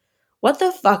they're like, what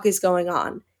the fuck is going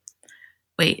on?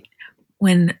 Wait,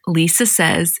 when Lisa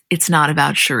says it's not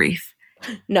about Sharif.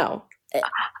 No.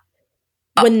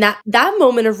 When that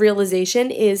moment of realization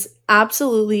is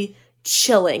absolutely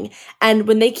chilling. And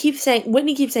when Whitney keeps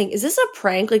saying, is this a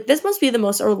prank? Like, this must be the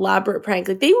most elaborate prank.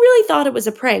 Like, they really thought it was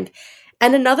a prank.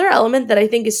 And another element that I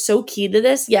think is so key to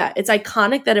this, yeah, it's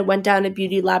iconic that it went down at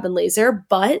Beauty Lab and Laser,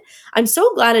 but I'm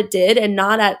so glad it did and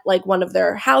not at like one of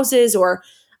their houses or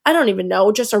I don't even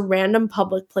know, just a random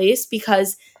public place,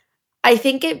 because I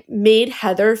think it made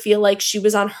Heather feel like she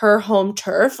was on her home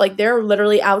turf. Like they're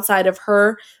literally outside of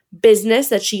her business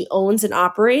that she owns and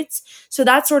operates. So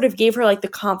that sort of gave her like the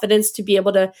confidence to be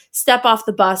able to step off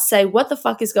the bus, say, what the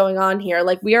fuck is going on here?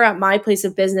 Like we are at my place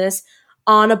of business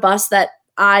on a bus that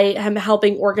I am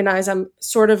helping organize. I'm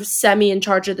sort of semi in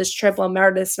charge of this trip while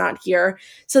Meredith's not here.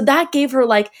 So that gave her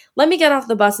like, let me get off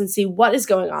the bus and see what is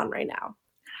going on right now.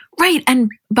 Right. And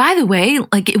by the way,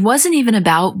 like it wasn't even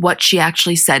about what she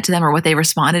actually said to them or what they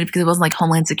responded, because it wasn't like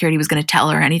Homeland Security was going to tell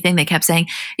her anything. They kept saying,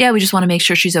 yeah, we just want to make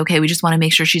sure she's okay. We just want to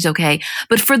make sure she's okay.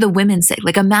 But for the women's sake,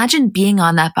 like imagine being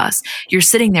on that bus. You're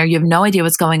sitting there, you have no idea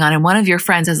what's going on. And one of your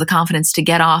friends has the confidence to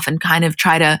get off and kind of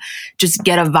try to just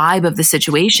get a vibe of the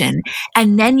situation.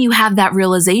 And then you have that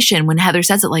realization when Heather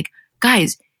says it, like,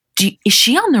 guys, is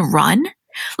she on the run?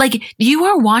 Like you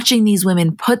are watching these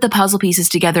women put the puzzle pieces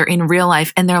together in real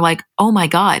life and they're like, oh my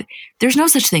God, there's no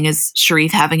such thing as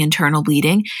Sharif having internal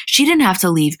bleeding. She didn't have to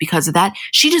leave because of that.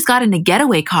 She just got in a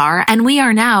getaway car and we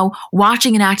are now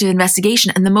watching an active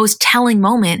investigation. And the most telling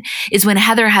moment is when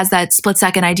Heather has that split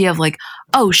second idea of like,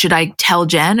 oh, should I tell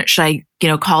Jen? Should I,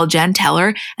 call Jen, tell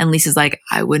her? And Lisa's like,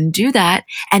 I wouldn't do that.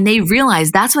 And they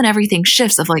realize that's when everything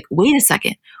shifts of like, wait a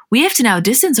second, we have to now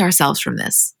distance ourselves from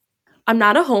this. I'm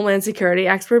not a Homeland Security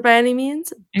expert by any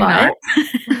means, but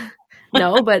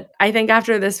no, but I think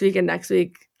after this week and next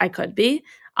week, I could be.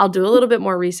 I'll do a little bit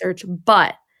more research,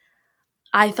 but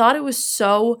I thought it was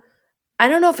so, I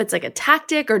don't know if it's like a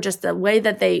tactic or just the way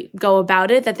that they go about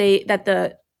it, that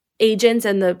the agents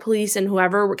and the police and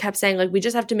whoever kept saying like, we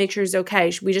just have to make sure she's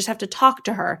okay. We just have to talk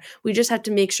to her. We just have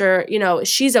to make sure,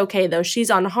 she's okay though.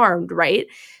 She's unharmed, right?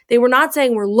 They were not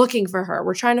saying we're looking for her,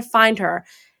 we're trying to find her.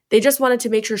 They just wanted to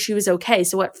make sure she was okay.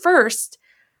 So at first,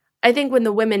 I think when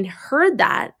the women heard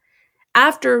that,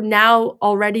 after now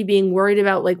already being worried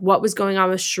about like what was going on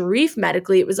with Sharif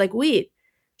medically, it was like, wait,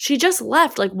 she just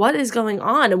left. Like, what is going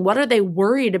on? And what are they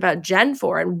worried about Jen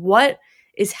for? And what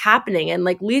is happening? And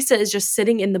like Lisa is just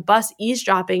sitting in the bus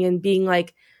eavesdropping and being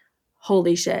like,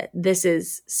 holy shit, this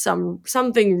is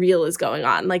something real is going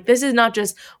on. Like, this is not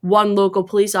just one local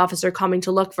police officer coming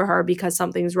to look for her because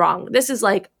something's wrong. This is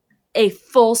like a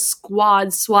full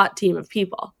squad SWAT team of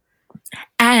people.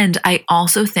 And I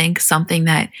also think something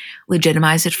that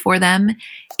legitimized it for them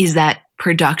is that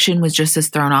production was just as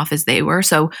thrown off as they were.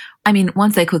 So, I mean,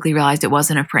 once they quickly realized it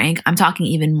wasn't a prank, I'm talking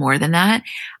even more than that.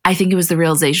 I think it was the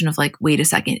realization of like, wait a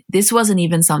second, this wasn't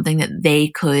even something that they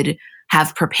could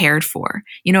have prepared for.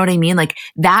 You know what I mean? Like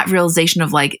that realization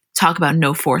of like, talk about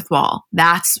no fourth wall.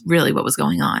 That's really what was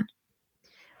going on.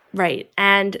 Right.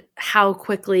 And how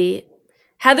quickly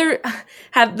Heather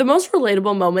had the most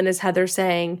relatable moment is Heather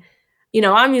saying, you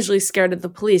know, I'm usually scared of the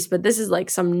police, but this is like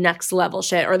some next level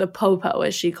shit, or the popo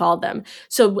as she called them.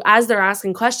 So as they're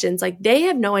asking questions, like they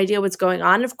have no idea what's going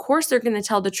on. Of course, they're going to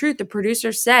tell the truth. The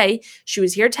producers say she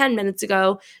was here 10 minutes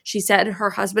ago. She said her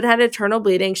husband had internal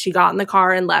bleeding. She got in the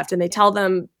car and left. And they tell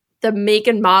them the make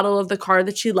and model of the car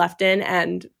that she left in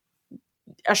and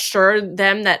assure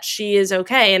them that she is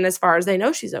okay. And as far as they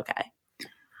know, she's okay.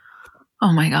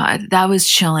 Oh my God, that was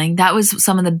chilling. That was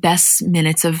some of the best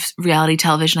minutes of reality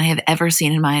television I have ever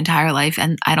seen in my entire life.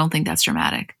 And I don't think that's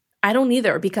dramatic. I don't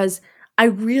either, because I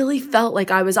really felt like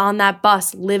I was on that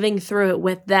bus living through it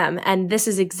with them. And this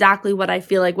is exactly what I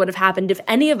feel like would have happened if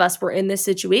any of us were in this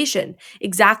situation,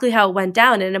 exactly how it went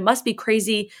down. And it must be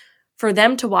crazy for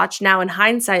them to watch now in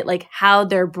hindsight, like how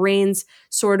their brains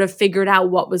sort of figured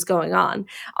out what was going on.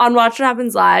 On Watch What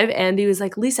Happens Live, Andy was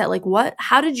like, Lisa, like what,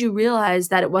 how did you realize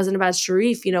that it wasn't about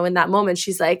Sharif, you know, in that moment?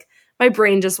 She's like, my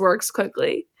brain just works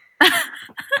quickly. I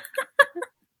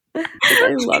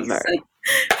love her.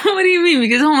 What do you mean?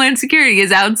 Because Homeland Security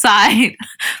is outside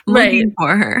looking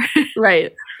for her.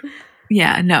 Right.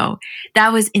 Yeah, no,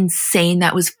 that was insane.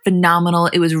 That was phenomenal.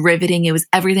 It was riveting. It was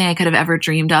everything I could have ever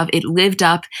dreamed of. It lived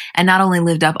up, and not only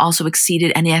lived up, also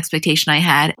exceeded any expectation I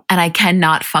had. And I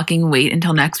cannot fucking wait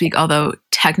until next week. Although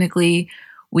technically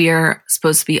we are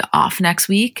supposed to be off next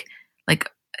week. Like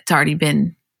it's already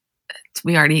been,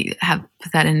 we already have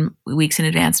put that in weeks in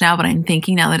advance now, but I'm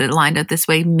thinking now that it lined up this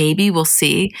way, maybe we'll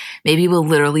see. Maybe we'll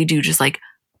literally do just like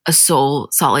a sole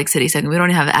Salt Lake City segment. We don't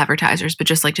have advertisers, but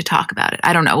just like to talk about it.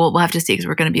 I don't know. We'll have to see because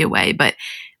we're going to be away. But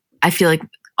I feel like,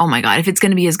 oh my God, if it's going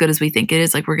to be as good as we think it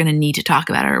is, like we're going to need to talk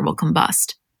about it or we'll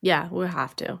combust. Yeah, we'll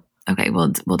have to. Okay,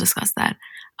 we'll discuss that.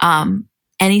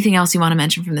 Anything else you want to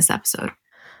mention from this episode?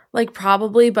 Like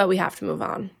probably, but we have to move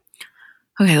on.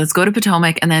 Okay, let's go to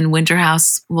Potomac, and then Winter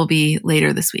House will be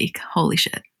later this week. Holy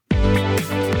shit.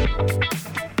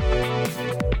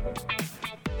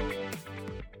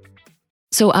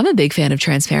 So I'm a big fan of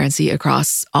transparency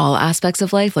across all aspects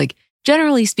of life. Like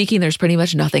generally speaking, there's pretty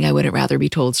much nothing I wouldn't rather be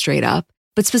told straight up.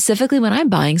 But specifically when I'm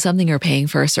buying something or paying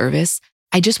for a service,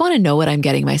 I just want to know what I'm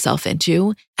getting myself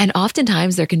into. And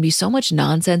oftentimes there can be so much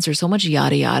nonsense or so much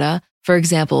yada yada. For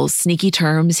example, sneaky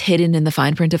terms hidden in the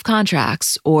fine print of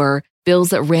contracts, or bills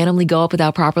that randomly go up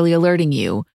without properly alerting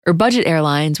you, or budget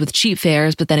airlines with cheap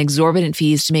fares but then exorbitant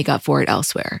fees to make up for it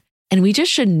elsewhere. And we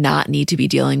just should not need to be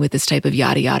dealing with this type of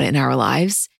yada yada in our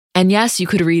lives. And yes, you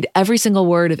could read every single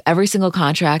word of every single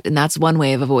contract, and that's one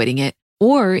way of avoiding it.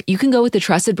 Or you can go with the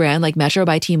trusted brand like Metro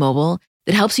by T-Mobile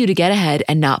that helps you to get ahead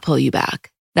and not pull you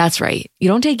back. That's right. You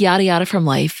don't take yada yada from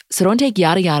life, so don't take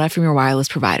yada yada from your wireless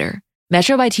provider.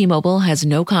 Metro by T-Mobile has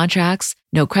no contracts,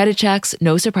 no credit checks,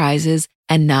 no surprises,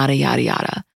 and nada yada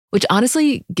yada, which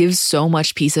honestly gives so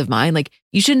much peace of mind. Like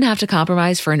you shouldn't have to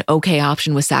compromise for an okay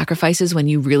option with sacrifices when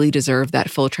you really deserve that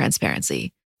full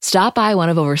transparency. Stop by one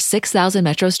of over 6,000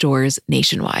 Metro stores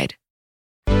nationwide.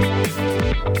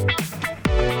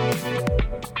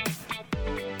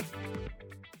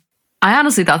 I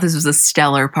honestly thought this was a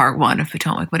stellar part one of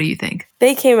Potomac. What do you think?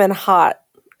 They came in hot.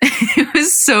 It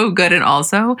was so good. And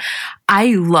also,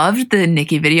 I loved the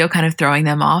Nikki video kind of throwing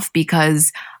them off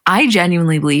because I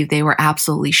genuinely believe they were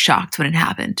absolutely shocked when it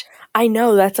happened. I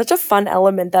know. That's such a fun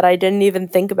element that I didn't even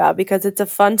think about because it's a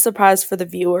fun surprise for the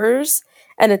viewers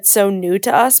and it's so new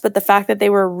to us. But the fact that they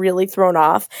were really thrown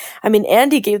off. I mean,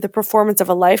 Andy gave the performance of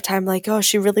a lifetime, like, oh,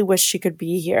 she really wished she could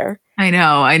be here. I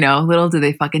know. Little do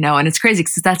they fucking know. And it's crazy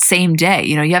because it's that same day.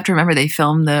 You know, you have to remember they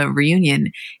filmed the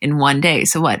reunion in one day.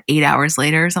 So what, 8 hours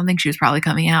later or something? She was probably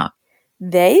coming out.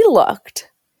 They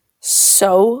looked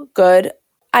so good.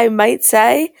 I might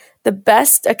say the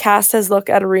best a cast has looked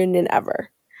at a reunion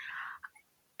ever.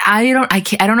 I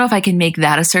don't know if I can make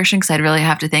that assertion because I'd really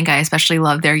have to think. I especially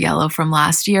love their yellow from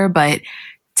last year, but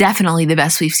definitely the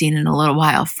best we've seen in a little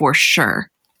while for sure.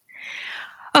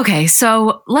 Okay,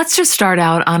 so let's just start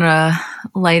out on a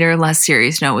lighter, less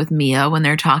serious note with Mia when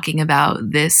they're talking about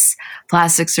this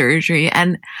plastic surgery.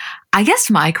 And I guess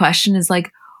my question is like,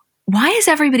 why is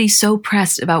everybody so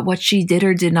pressed about what she did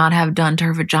or did not have done to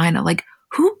her vagina? Like,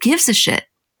 who gives a shit?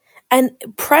 And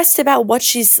pressed about what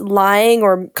she's lying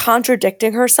or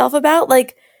contradicting herself about,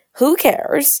 like, who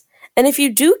cares? And if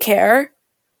you do care,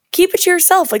 keep it to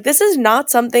yourself. Like, this is not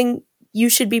something you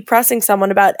should be pressing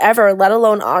someone about ever, let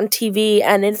alone on TV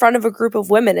and in front of a group of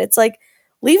women. It's like,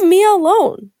 leave me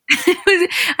alone.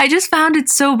 I just found it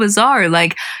so bizarre.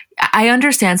 Like, I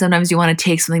understand sometimes you want to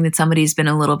take something that somebody's been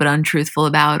a little bit untruthful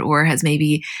about or has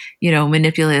maybe,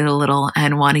 manipulated a little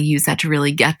and want to use that to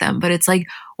really get them. But it's like,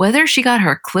 whether she got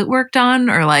her clit work done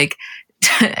or like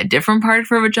a different part of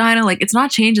her vagina, like it's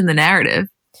not changing the narrative.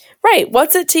 Right.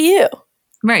 What's it to you?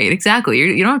 Right. Exactly.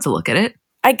 You don't have to look at it.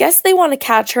 I guess they want to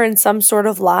catch her in some sort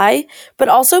of lie, but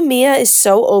also Mia is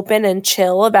so open and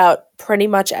chill about pretty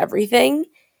much everything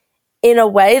in a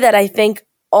way that I think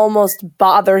almost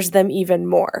bothers them even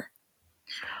more.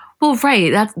 Well,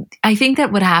 right. I think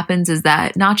that what happens is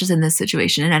that not just in this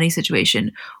situation, in any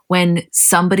situation, when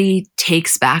somebody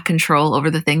takes back control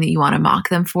over the thing that you want to mock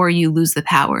them for, you lose the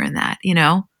power in that,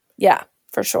 Yeah,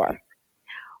 for sure.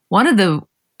 One of the,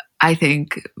 I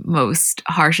think, most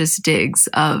harshest digs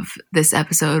of this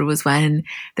episode was when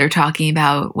they're talking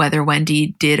about whether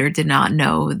Wendy did or did not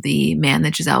know the man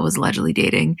that Giselle was allegedly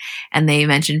dating. And they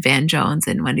mentioned Van Jones,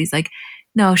 and Wendy's like,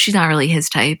 no, she's not really his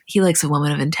type. He likes a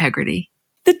woman of integrity.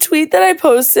 The tweet that I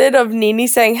posted of Nene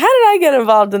saying, how did I get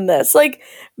involved in this? Like,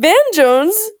 Van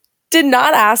Jones did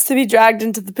not ask to be dragged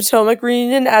into the Potomac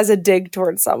reunion as a dig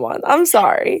towards someone. I'm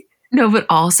sorry. No, but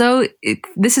also,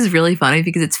 this is really funny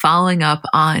because it's following up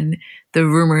on the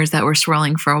rumors that were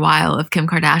swirling for a while of Kim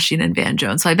Kardashian and Van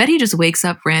Jones. So I bet he just wakes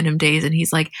up random days and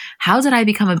he's like, how did I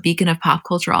become a beacon of pop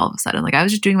culture all of a sudden? Like, I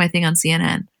was just doing my thing on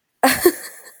CNN.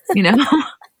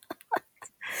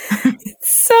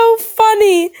 It's so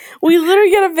funny. We literally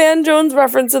get a Van Jones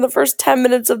reference in the first 10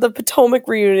 minutes of the Potomac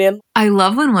reunion. I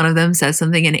love when one of them says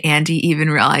something and Andy even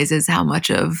realizes how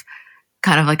much of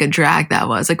kind of like a drag that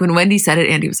was. Like when Wendy said it,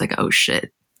 Andy was like, oh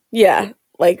shit. Yeah,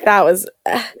 like that was...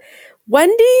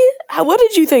 Wendy? What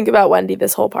did you think about Wendy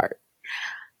this whole part?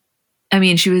 I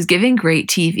mean, she was giving great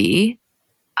TV.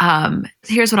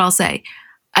 Here's what I'll say.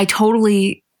 I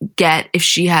totally get if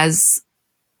she has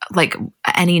like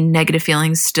any negative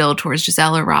feelings still towards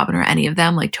Giselle or Robin or any of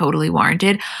them, like totally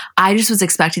warranted. I just was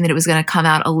expecting that it was going to come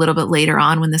out a little bit later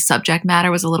on when the subject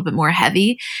matter was a little bit more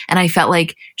heavy. And I felt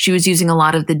like she was using a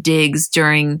lot of the digs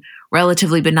during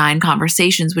relatively benign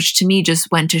conversations, which to me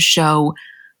just went to show,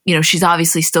 she's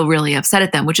obviously still really upset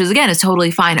at them, which is, again, is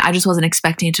totally fine. I just wasn't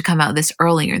expecting it to come out this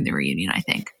earlier in the reunion, I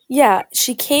think. Yeah,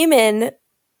 she came in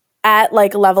at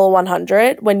like level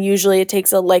 100 when usually it takes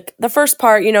the first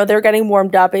part, they're getting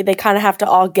warmed up. They kind of have to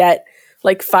all get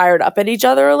like fired up at each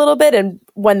other a little bit. And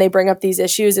when they bring up these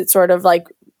issues, it sort of like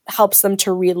helps them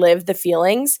to relive the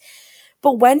feelings.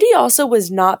 But Wendy also was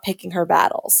not picking her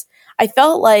battles. I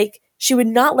felt like she would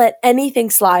not let anything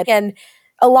slide. And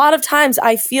a lot of times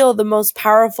I feel the most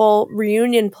powerful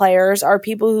reunion players are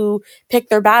people who pick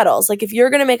their battles. Like if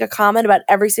you're going to make a comment about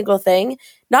every single thing,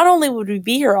 not only would we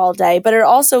be here all day, but it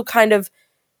also kind of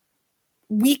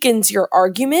weakens your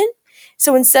argument.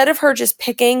 So instead of her just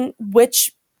picking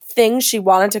which things she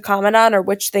wanted to comment on or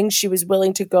which things she was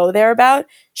willing to go there about,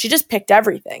 she just picked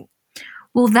everything.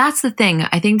 Well, that's the thing.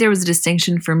 I think there was a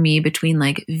distinction for me between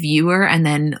like viewer and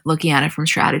then looking at it from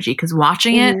strategy. Because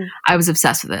watching it, I was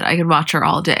obsessed with it. I could watch her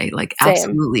all day. Like, Same.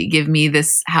 Absolutely give me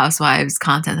this Housewives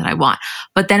content that I want.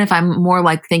 But then if I'm more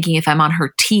like thinking if I'm on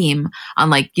her team on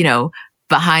like,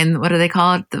 behind, what do they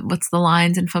call it? What's the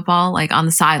lines in football? Like on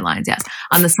the sidelines. Yes.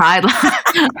 On the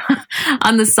sideline,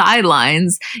 on the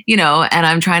sidelines, and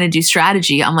I'm trying to do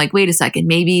strategy. I'm like, wait a second,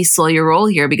 maybe slow your roll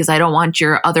here because I don't want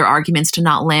your other arguments to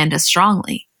not land as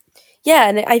strongly. Yeah.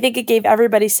 And I think it gave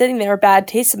everybody sitting there a bad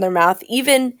taste in their mouth.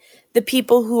 Even the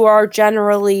people who are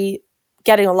generally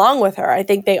getting along with her. I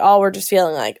think they all were just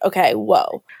feeling like, okay,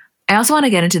 whoa. I also want to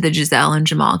get into the Giselle and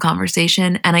Jamal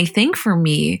conversation. And I think for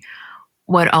me,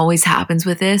 what always happens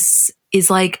with this is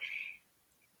like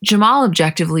Jamal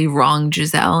objectively wronged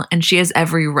Giselle and she has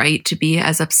every right to be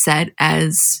as upset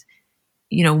as,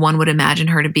 one would imagine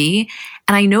her to be.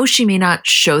 And I know she may not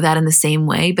show that in the same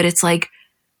way, but it's like,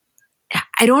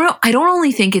 I don't know. I don't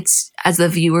only think it's as the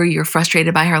viewer, you're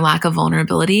frustrated by her lack of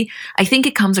vulnerability. I think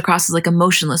it comes across as like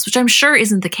emotionless, which I'm sure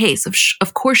isn't the case.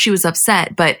 Of course she was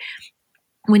upset, but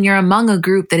when you're among a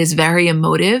group that is very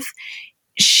emotive,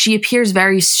 she appears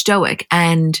very stoic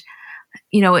and,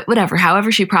 whatever,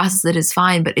 however she processes it is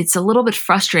fine, but it's a little bit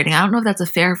frustrating. I don't know if that's a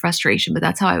fair frustration, but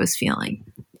that's how I was feeling.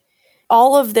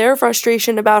 All of their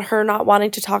frustration about her not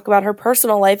wanting to talk about her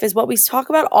personal life is what we talk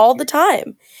about all the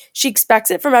time. She expects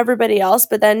it from everybody else,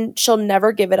 but then she'll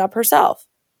never give it up herself.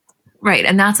 Right.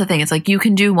 And that's the thing. It's like you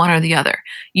can do one or the other.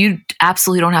 You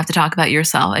absolutely don't have to talk about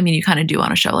yourself. I mean, you kind of do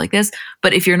on a show like this,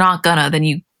 but if you're not gonna, then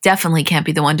you definitely can't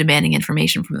be the one demanding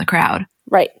information from the crowd.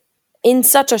 Right. In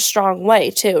such a strong way,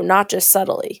 too, not just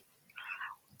subtly.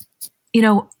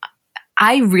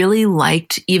 I really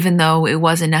liked, even though it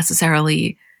wasn't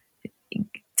necessarily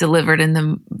delivered in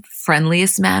the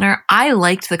friendliest manner, I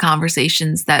liked the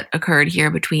conversations that occurred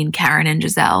here between Karen and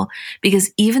Gizelle,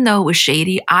 because even though it was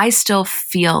shady, I still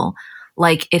feel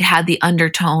like it had the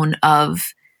undertone of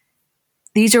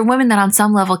these are women that on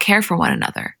some level care for one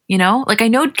another, Like I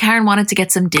know Karen wanted to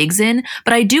get some digs in,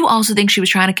 but I do also think she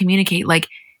was trying to communicate like,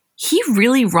 he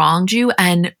really wronged you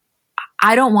and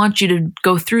I don't want you to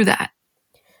go through that.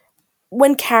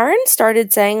 When Karen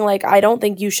started saying, like, I don't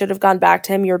think you should have gone back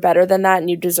to him, you're better than that and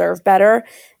you deserve better,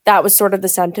 that was sort of the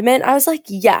sentiment. I was like,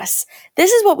 yes,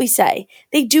 this is what we say.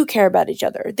 They do care about each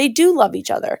other. They do love each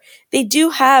other. They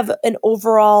do have an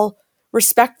overall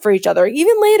respect for each other.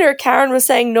 Even later, Karen was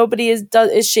saying nobody is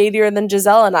shadier than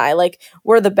Gizelle and I. Like,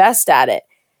 we're the best at it.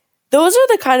 Those are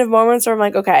the kind of moments where I'm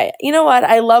like, okay, you know what?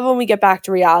 I love when we get back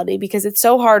to reality because it's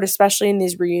so hard, especially in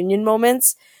these reunion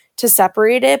moments, to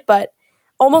separate it. But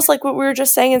almost like what we were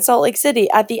just saying in Salt Lake City,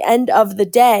 at the end of the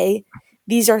day,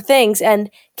 these are things. And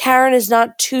Karen is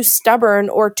not too stubborn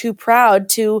or too proud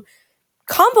to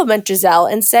compliment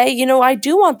Gizelle and say, I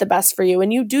do want the best for you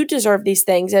and you do deserve these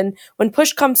things. And when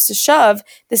push comes to shove,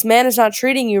 this man is not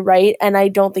treating you right. And I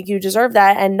don't think you deserve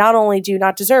that. And not only do you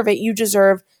not deserve it, you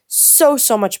deserve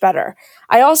so much better.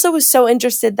 I also was so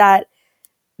interested that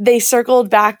they circled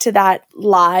back to that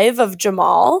live of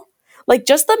Jamal. Like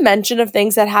just the mention of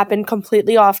things that happened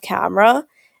completely off camera,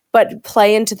 but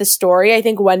play into the story. I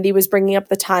think Wendy was bringing up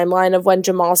the timeline of when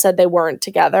Jamal said they weren't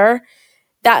together.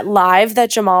 That live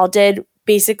that Jamal did,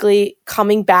 basically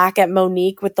coming back at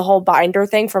Monique with the whole binder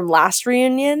thing from last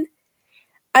reunion.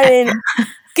 I mean,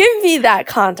 give me that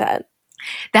content.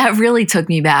 That really took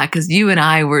me back because you and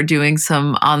I were doing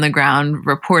some on the ground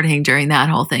reporting during that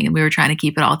whole thing and we were trying to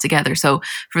keep it all together. So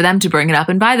for them to bring it up,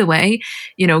 and by the way,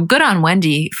 good on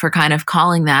Wendy for kind of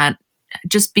calling that,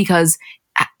 just because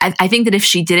I think that if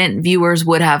she didn't, viewers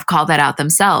would have called that out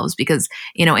themselves because,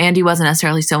 Andy wasn't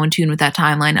necessarily so in tune with that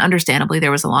timeline. Understandably,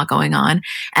 there was a lot going on.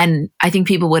 And I think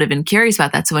people would have been curious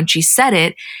about that. So when she said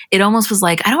it, it almost was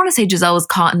like, I don't want to say Gizelle was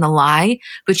caught in the lie,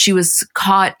 but she was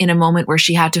caught in a moment where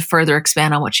she had to further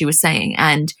expand on what she was saying.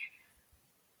 And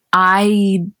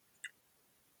I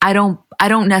don't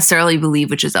necessarily believe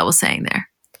what Gizelle was saying there.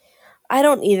 I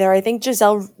don't either. I think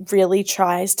Gizelle really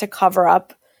tries to cover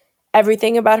up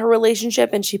everything about her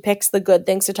relationship and she picks the good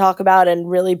things to talk about and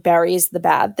really buries the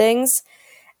bad things.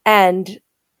 And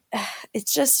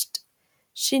it's just,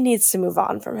 she needs to move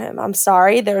on from him. I'm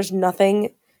sorry. There's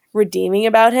nothing redeeming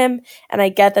about him. And I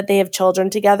get that they have children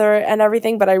together and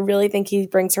everything, but I really think he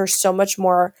brings her so much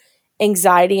more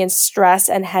anxiety and stress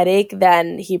and headache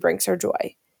than he brings her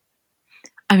joy.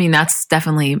 I mean, that's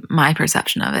definitely my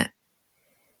perception of it.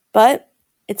 But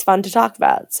it's fun to talk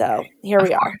about. So here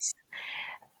we are.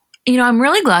 I'm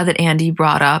really glad that Andy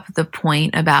brought up the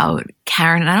point about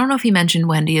Karen. And I don't know if he mentioned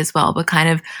Wendy as well, but kind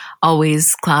of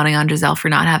always clowning on Gizelle for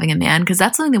not having a man. Because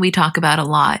that's something that we talk about a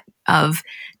lot of,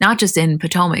 not just in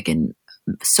Potomac and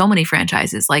so many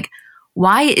franchises. Like,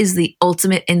 why is the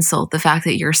ultimate insult the fact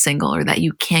that you're single or that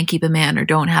you can't keep a man or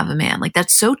don't have a man? Like,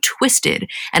 that's so twisted.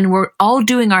 And we're all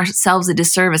doing ourselves a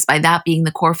disservice by that being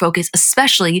the core focus,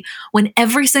 especially when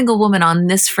every single woman on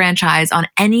this franchise, on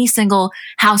any single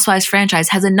Housewives franchise,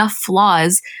 has enough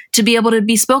flaws to be able to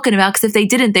be spoken about. Because if they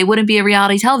didn't, they wouldn't be a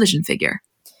reality television figure.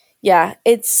 Yeah,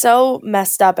 it's so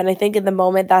messed up. And I think in the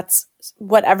moment, that's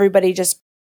what everybody just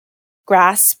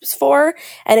grasps for,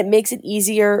 and it makes it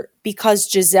easier because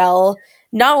Gizelle,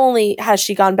 not only has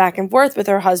she gone back and forth with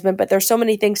her husband, but there's so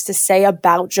many things to say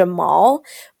about Jamal,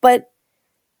 but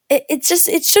it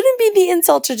shouldn't be the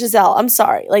insult to Gizelle. I'm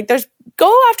sorry. Like,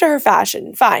 go after her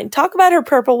fashion, fine. Talk about her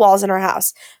purple walls in her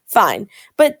house, fine.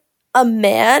 But a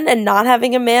man and not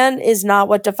having a man is not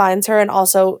what defines her, and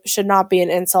also should not be an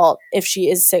insult if she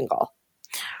is single.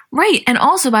 Right. And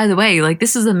also, by the way, like,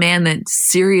 this is a man that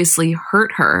seriously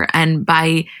hurt her. And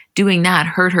by doing that,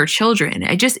 hurt her children.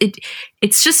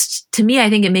 It's just, to me, I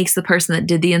think it makes the person that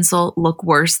did the insult look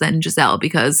worse than Gizelle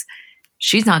because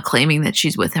she's not claiming that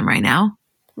she's with him right now.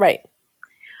 Right.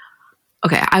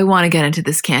 Okay, I want to get into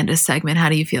this Candace segment. How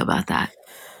do you feel about that?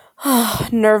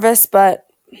 Nervous, but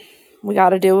we got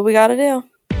to do what we got to do.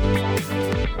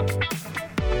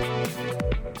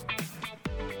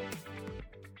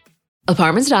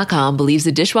 Apartments.com believes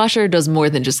a dishwasher does more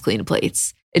than just clean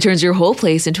plates. It turns your whole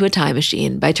place into a time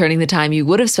machine by turning the time you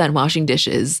would have spent washing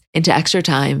dishes into extra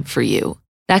time for you.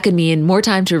 That could mean more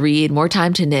time to read, more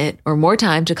time to knit, or more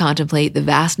time to contemplate the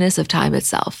vastness of time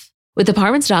itself. With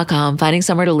Apartments.com, finding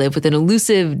somewhere to live with an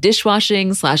elusive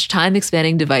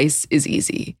dishwashing/time-expanding device is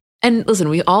easy. And listen,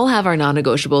 we all have our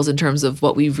non-negotiables in terms of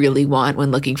what we really want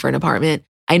when looking for an apartment.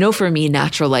 I know for me,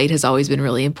 natural light has always been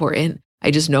really important.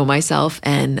 I just know myself,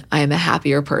 and I am a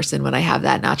happier person when I have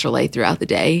that natural light throughout the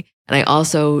day. And I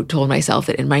also told myself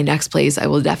that in my next place, I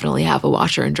will definitely have a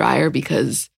washer and dryer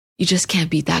because you just can't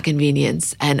beat that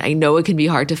convenience. And I know it can be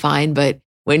hard to find, but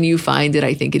when you find it,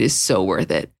 I think it is so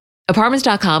worth it.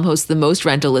 Apartments.com hosts the most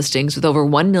rental listings with over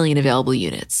 1 million available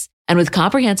units. And with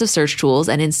comprehensive search tools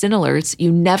and instant alerts,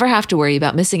 you never have to worry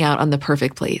about missing out on the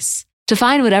perfect place. To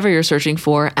find whatever you're searching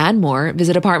for and more,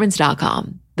 visit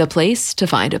Apartments.com, the place to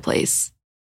find a place.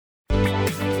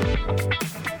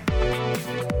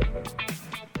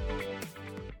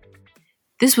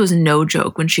 This was no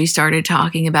joke when she started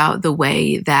talking about the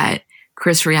way that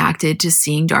Chris reacted to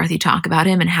seeing Dorothy talk about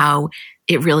him and how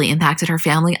it really impacted her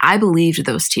family. I believed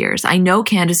those tears. I know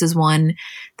Candace is one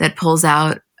that pulls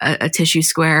out a tissue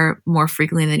square more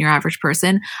frequently than your average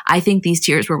person. I think these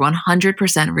tears were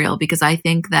 100% real because I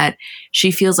think that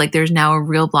she feels like there's now a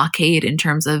real blockade in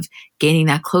terms of gaining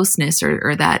that closeness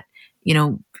or that,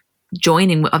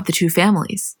 joining of the two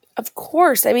families. Of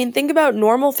course. I mean, think about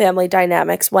normal family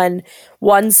dynamics when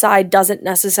one side doesn't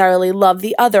necessarily love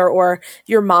the other, or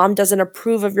your mom doesn't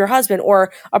approve of your husband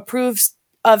or approves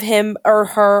of him or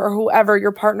her or whoever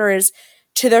your partner is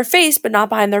to their face, but not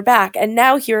behind their back. And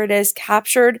now here it is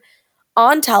captured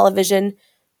on television,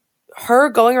 her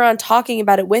going around talking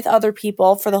about it with other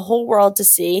people for the whole world to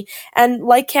see. And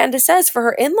like Candace says, for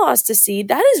her in-laws to see,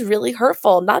 that is really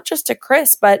hurtful, not just to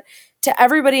Chris, but to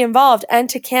everybody involved and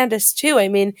to Candace too. I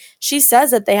mean, she says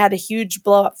that they had a huge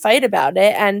blow-up fight about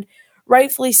it, and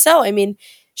rightfully so. I mean,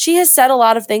 she has said a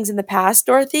lot of things in the past,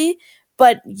 Dorothy,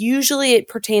 but usually it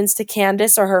pertains to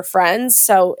Candace or her friends,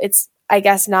 so it's, I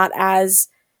guess, not as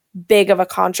big of a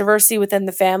controversy within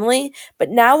the family. But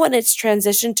now when it's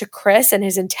transitioned to Chris and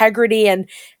his integrity and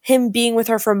him being with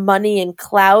her for money and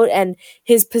clout and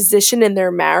his position in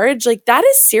their marriage, like, that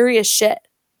is serious shit.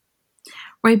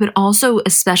 Right, but also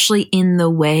especially in the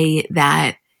way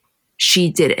that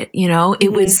she did it,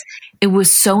 it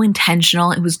was so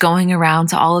intentional. It was going around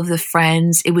to all of the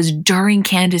friends. It was during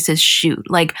Candace's shoot.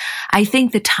 Like, I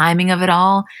think the timing of it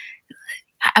all,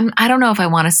 I don't know if I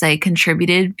want to say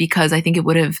contributed, because I think it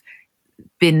would have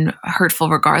been hurtful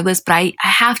regardless, but I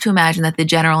have to imagine that the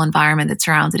general environment that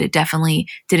surrounded it definitely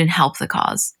didn't help the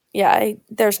cause. Yeah,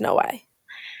 there's no way.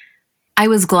 I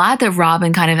was glad that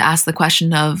Robin kind of asked the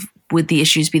question of, would the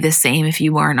issues be the same if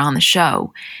you weren't on the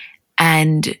show?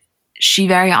 And she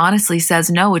very honestly says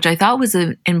no, which I thought was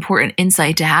an important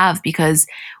insight to have, because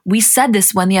we said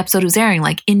this when the episode was airing.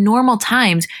 Like, in normal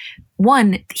times,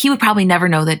 one, he would probably never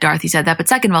know that Dorothy said that, but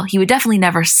second of all, he would definitely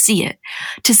never see it.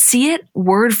 To see it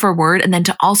word for word and then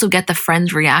to also get the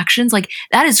friends' reactions, like,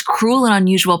 that is cruel and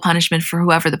unusual punishment for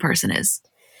whoever the person is.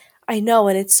 I know,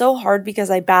 and it's so hard because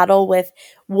I battle with,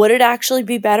 would it actually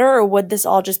be better, or would this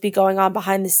all just be going on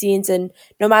behind the scenes, and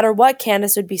no matter what,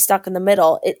 Candace would be stuck in the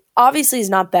middle. It obviously is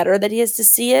not better that he has to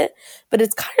see it, but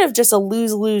it's kind of just a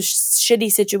lose-lose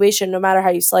shitty situation no matter how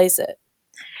you slice it.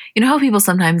 You know how people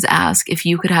sometimes ask if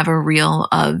you could have a reel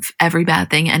of every bad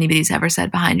thing anybody's ever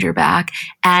said behind your back,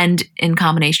 and in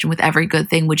combination with every good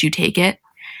thing, would you take it?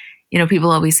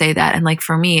 People always say that. And like,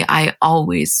 for me, I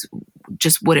always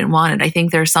just wouldn't want it. I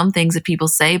think there are some things that people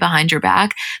say behind your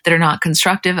back that are not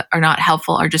constructive, are not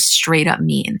helpful, are just straight up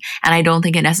mean. And I don't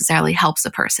think it necessarily helps a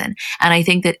person. And I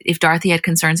think that if Dorothy had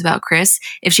concerns about Chris,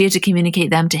 if she had to communicate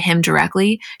them to him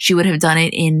directly, she would have done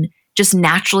it in just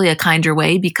naturally a kinder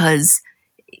way, because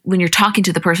when you're talking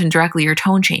to the person directly, your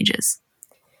tone changes.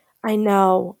 I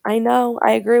know.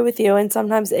 I agree with you. And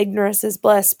sometimes ignorance is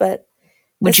bliss, but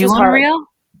would you want a reel?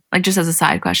 Like, just as a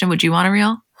side question, would you want a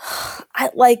reel?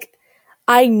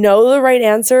 I know the right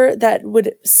answer that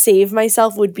would save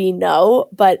myself would be no,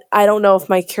 but I don't know if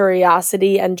my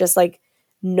curiosity and just like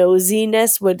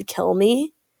nosiness would kill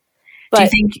me.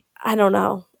 But I don't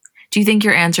know. Do you think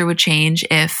your answer would change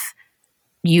if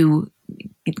you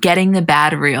getting the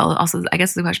bad reel? Also, I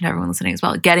guess the question to everyone listening as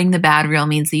well, getting the bad reel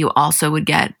means that you also would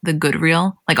get the good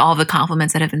reel, like all the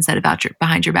compliments that have been said about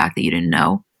behind your back that you didn't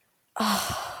know?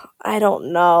 I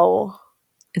don't know.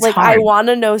 It's like, hard. I want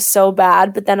to know so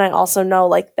bad, but then I also know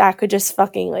like that could just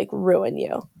fucking like ruin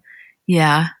you.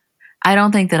 Yeah. I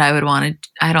don't think that I would want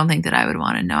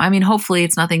to know. I mean, hopefully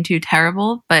it's nothing too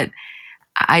terrible, but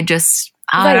I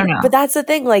don't know. But that's the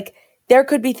thing. Like, there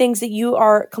could be things that you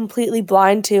are completely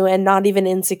blind to and not even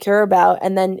insecure about.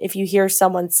 And then if you hear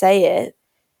someone say it,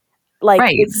 like,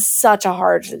 it's such a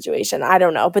hard situation. I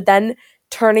don't know. But then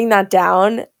turning that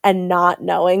down and not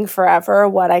knowing forever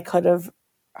what I could have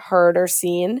heard or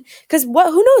seen, because who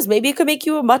knows, maybe it could make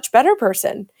you a much better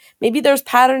person. Maybe there's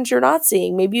patterns you're not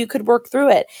seeing. Maybe you could work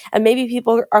through it, and maybe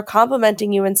people are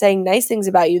complimenting you and saying nice things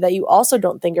about you that you also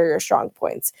don't think are your strong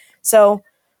points. So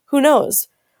who knows?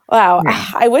 Wow.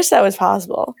 Right. I wish that was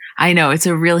possible. I know, it's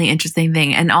a really interesting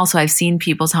thing. And also I've seen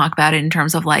people talk about it in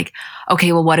terms of like,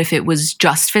 okay, well, what if it was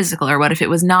just physical, or what if it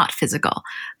was not physical?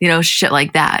 You know, shit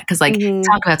like that. Cause like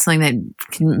talk about something that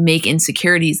can make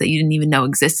insecurities that you didn't even know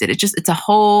existed. It's a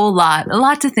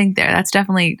lot to think there. That's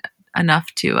definitely enough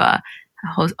to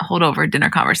hold over a dinner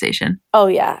conversation. Oh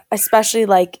yeah. Especially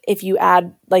like if you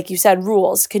add, like you said,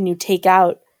 rules, can you take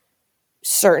out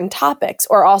certain topics,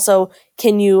 or also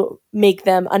can you make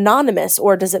them anonymous,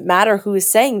 or does it matter who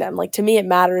is saying them? Like, to me, it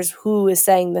matters who is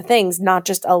saying the things, not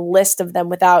just a list of them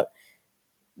without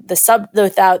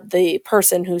the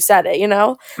person who said it, you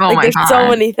know? Oh like, my there's God. so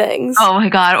many things. Oh my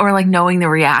God. Or like knowing the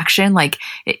reaction, like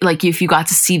if you got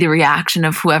to see the reaction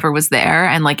of whoever was there,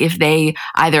 and like if they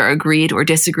either agreed or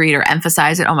disagreed or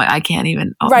emphasized it. Oh my, I can't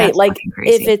even. Oh, right. Like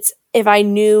if I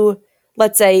knew,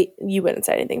 let's say you wouldn't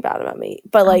say anything bad about me,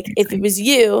 but like if it was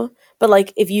you, but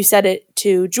like if you said it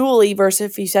to Julie versus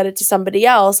if you said it to somebody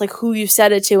else, like who you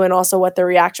said it to and also what the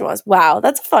reaction was. Wow,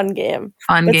 that's a fun game.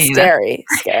 That's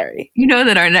scary. You know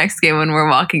that our next game, when we're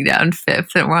walking down 5th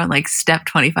and we're on like step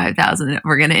 25,000,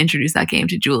 we're going to introduce that game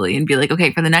to Julie and be like,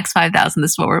 okay, for the next 5,000,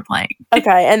 this is what we're playing.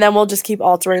 Okay, and then we'll just keep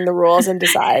altering the rules and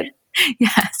decide.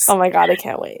 Yes. Oh my God, I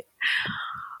can't wait.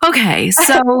 Okay,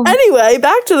 so anyway,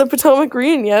 back to the Potomac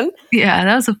reunion. Yeah,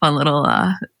 that was a fun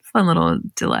little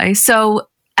delay. So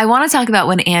I want to talk about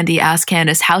when Andy asked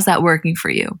Candace, how's that working for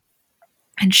you?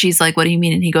 And she's like, what do you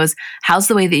mean? And he goes, how's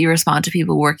the way that you respond to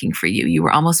people working for you? You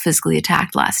were almost physically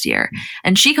attacked last year.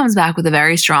 And she comes back with a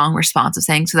very strong response of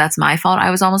saying, so that's my fault I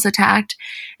was almost attacked?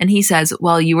 And he says,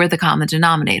 well, you were the common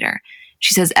denominator.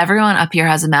 She says, everyone up here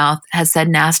has a mouth, has said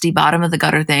nasty bottom of the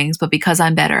gutter things, but because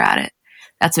I'm better at it.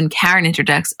 That's when Karen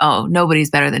interjects, oh,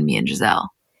 nobody's better than me and Giselle.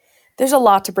 There's a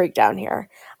lot to break down here.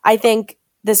 I think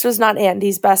this was not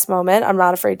Andy's best moment. I'm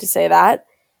not afraid to say that.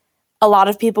 A lot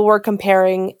of people were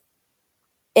comparing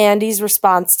Andy's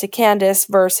response to Candace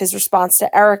versus his response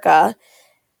to Erica,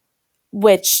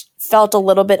 which felt a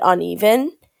little bit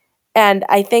uneven. And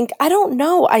I don't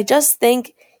know. I just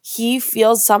think he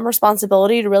feels some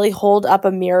responsibility to really hold up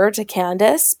a mirror to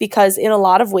Candace, because in a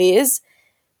lot of ways,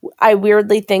 I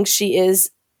weirdly think she is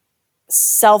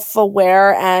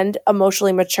self-aware and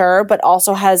emotionally mature, but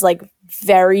also has like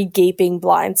very gaping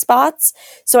blind spots.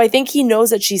 So I think he knows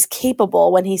that she's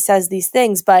capable when he says these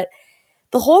things, but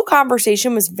the whole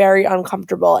conversation was very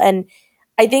uncomfortable. And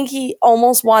I think he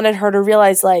almost wanted her to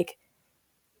realize, like,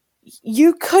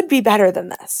 you could be better than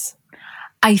this.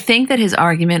 I think that his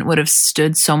argument would have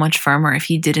stood so much firmer if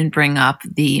he didn't bring up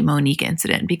the Monique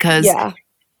incident, because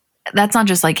that's not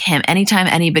just like him. Anytime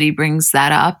anybody brings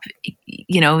that up,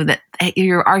 you know, that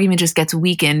your argument just gets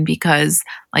weakened, because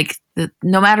like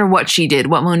no matter what she did,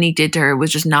 what Monique did to her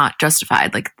was just not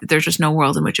justified. Like there's just no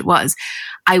world in which it was.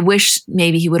 I wish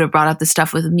maybe he would have brought up the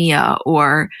stuff with Mia,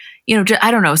 or, you know, I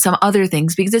don't know, some other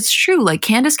things, because it's true. Like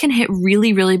Candace can hit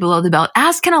really, really below the belt,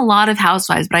 as can a lot of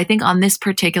housewives. But I think on this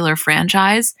particular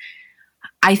franchise,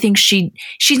 I think she's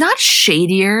not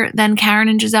shadier than Karen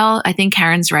and Giselle. I think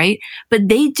Karen's right, but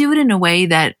they do it in a way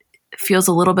that feels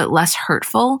a little bit less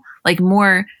hurtful, like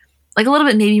more, like a little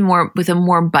bit maybe more with a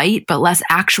more bite, but less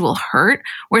actual hurt.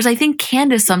 Whereas I think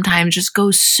Candace sometimes just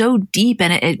goes so deep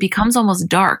and it becomes almost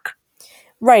dark.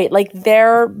 Right. Like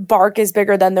their bark is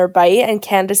bigger than their bite, and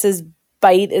Candace's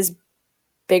bite is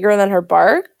bigger than her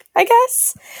bark, I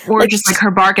guess. Or like, just like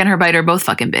her bark and her bite are both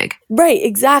fucking big. Right.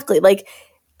 Exactly. Like,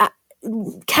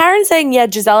 Karen saying, yeah,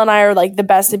 Giselle and I are like the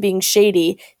best at being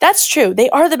shady. That's true.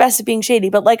 They are the best at being shady.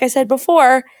 But like I said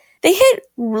before, they hit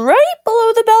right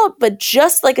below the belt, but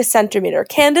just like a centimeter.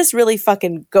 Candace really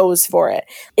fucking goes for it.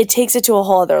 It takes it to a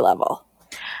whole other level.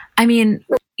 I mean,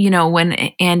 you know, when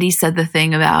Andy said the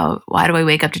thing about why do I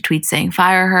wake up to tweets saying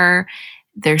fire her,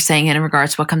 they're saying it in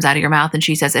regards to what comes out of your mouth. And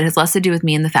she says, it has less to do with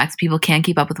me and the fact that people can't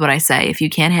keep up with what I say. If you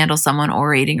can't handle someone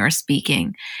orating or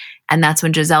speaking. And that's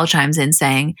when Giselle chimes in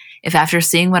saying, if after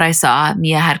seeing what I saw,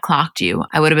 Mia had clocked you,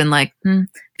 I would have been like,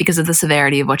 because of the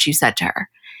severity of what you said to her.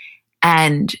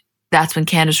 And that's when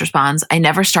Candace responds, I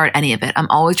never start any of it. I'm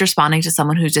always responding to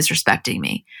someone who's disrespecting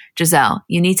me. Giselle,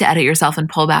 you need to edit yourself and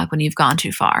pull back when you've gone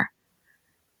too far.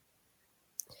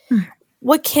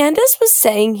 What Candace was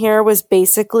saying here was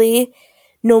basically,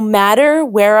 no matter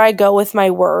where I go with my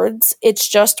words, it's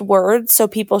just words, so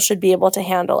people should be able to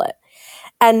handle it.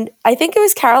 And I think it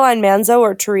was Caroline Manzo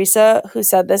or Teresa who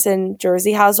said this in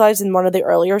Jersey Housewives in one of the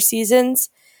earlier seasons.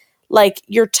 Like,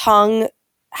 your tongue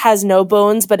has no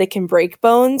bones, but it can break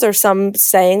bones, or some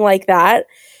saying like that.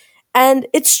 And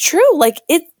it's true. Like,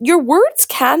 your words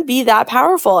can be that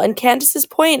powerful. And Candace's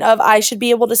point of, I should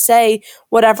be able to say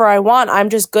whatever I want, I'm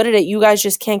just good at it, you guys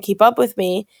just can't keep up with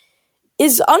me,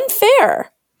 is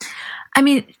unfair. I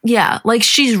mean, yeah, like,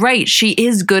 she's right. She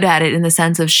is good at it in the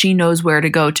sense of she knows where to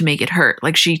go to make it hurt.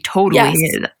 Like, she totally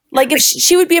is. Like, if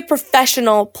she would be a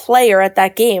professional player at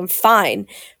that game, fine.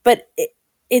 But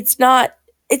it's not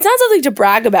something to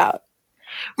brag about.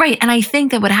 Right. And I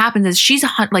think that what happens is she's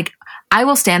like, I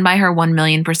will stand by her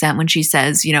 1,000,000% when she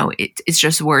says, you know, it's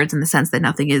just words, in the sense that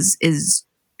nothing is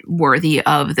worthy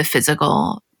of the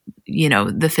physical, you know,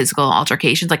 the physical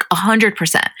altercations. Like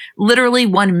 100%, literally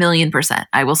 1,000,000%.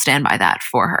 I will stand by that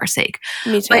for her sake.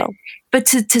 Me too. But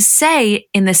to say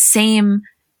in the same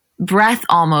breath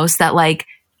almost that, like,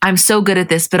 I'm so good at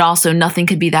this, but also nothing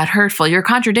could be that hurtful. You're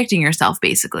contradicting yourself,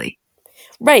 basically.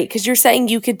 Right, because you're saying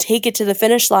you could take it to the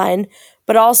finish line,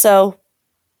 but also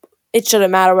it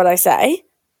shouldn't matter what I say.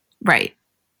 Right,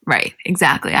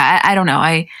 exactly. I don't know.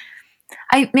 I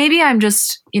maybe I'm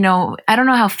just, you know, I don't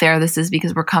know how fair this is,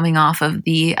 because we're coming off of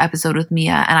the episode with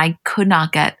Mia, and I could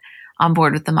not get on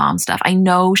board with the mom stuff. I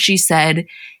know she said,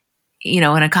 you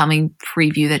know, in a coming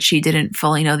preview that she didn't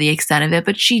fully know the extent of it,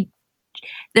 but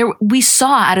we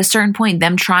saw at a certain point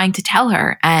them trying to tell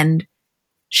her, and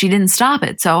she didn't stop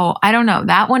it. So I don't know.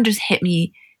 That one just hit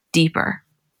me deeper.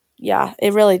 Yeah,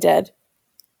 it really did.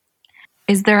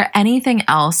 Is there anything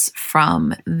else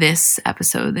from this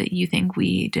episode that you think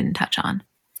we didn't touch on?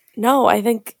 No, I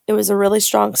think it was a really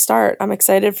strong start. I'm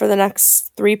excited for the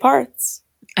next 3 parts.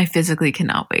 I physically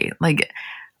cannot wait. Like,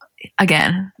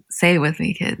 again, say it with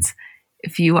me, kids.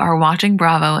 If you are watching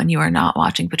Bravo and you are not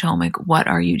watching Potomac, what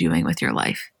are you doing with your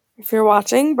life? If you're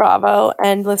watching Bravo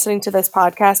and listening to this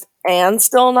podcast and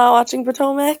still not watching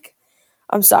Potomac,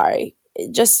 I'm sorry.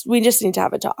 We just need to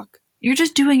have a talk. You're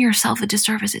just doing yourself a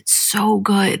disservice. It's so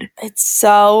good. It's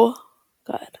so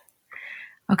good.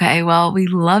 Okay, well, we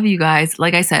love you guys.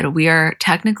 Like I said, we are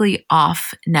technically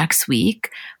off next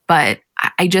week, but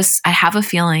I have a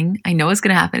feeling, I know what's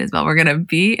going to happen as well. We're going to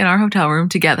be in our hotel room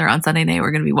together on Sunday night.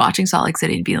 We're going to be watching Salt Lake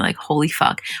City and being like, holy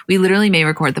fuck. We literally may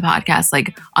record the podcast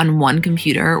like on one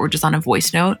computer or just on a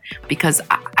voice note, because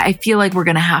I feel like we're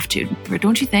going to have to.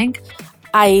 Don't you think?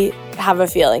 I have a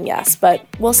feeling, yes, but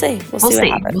we'll see. We'll see what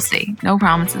happens. We'll see. No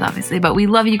promises, obviously, but we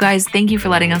love you guys. Thank you for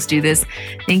letting us do this.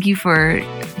 Thank you for,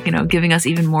 you know, giving us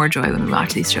even more joy when we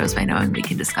watch these shows by knowing we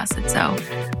can discuss it. So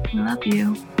we love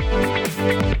you.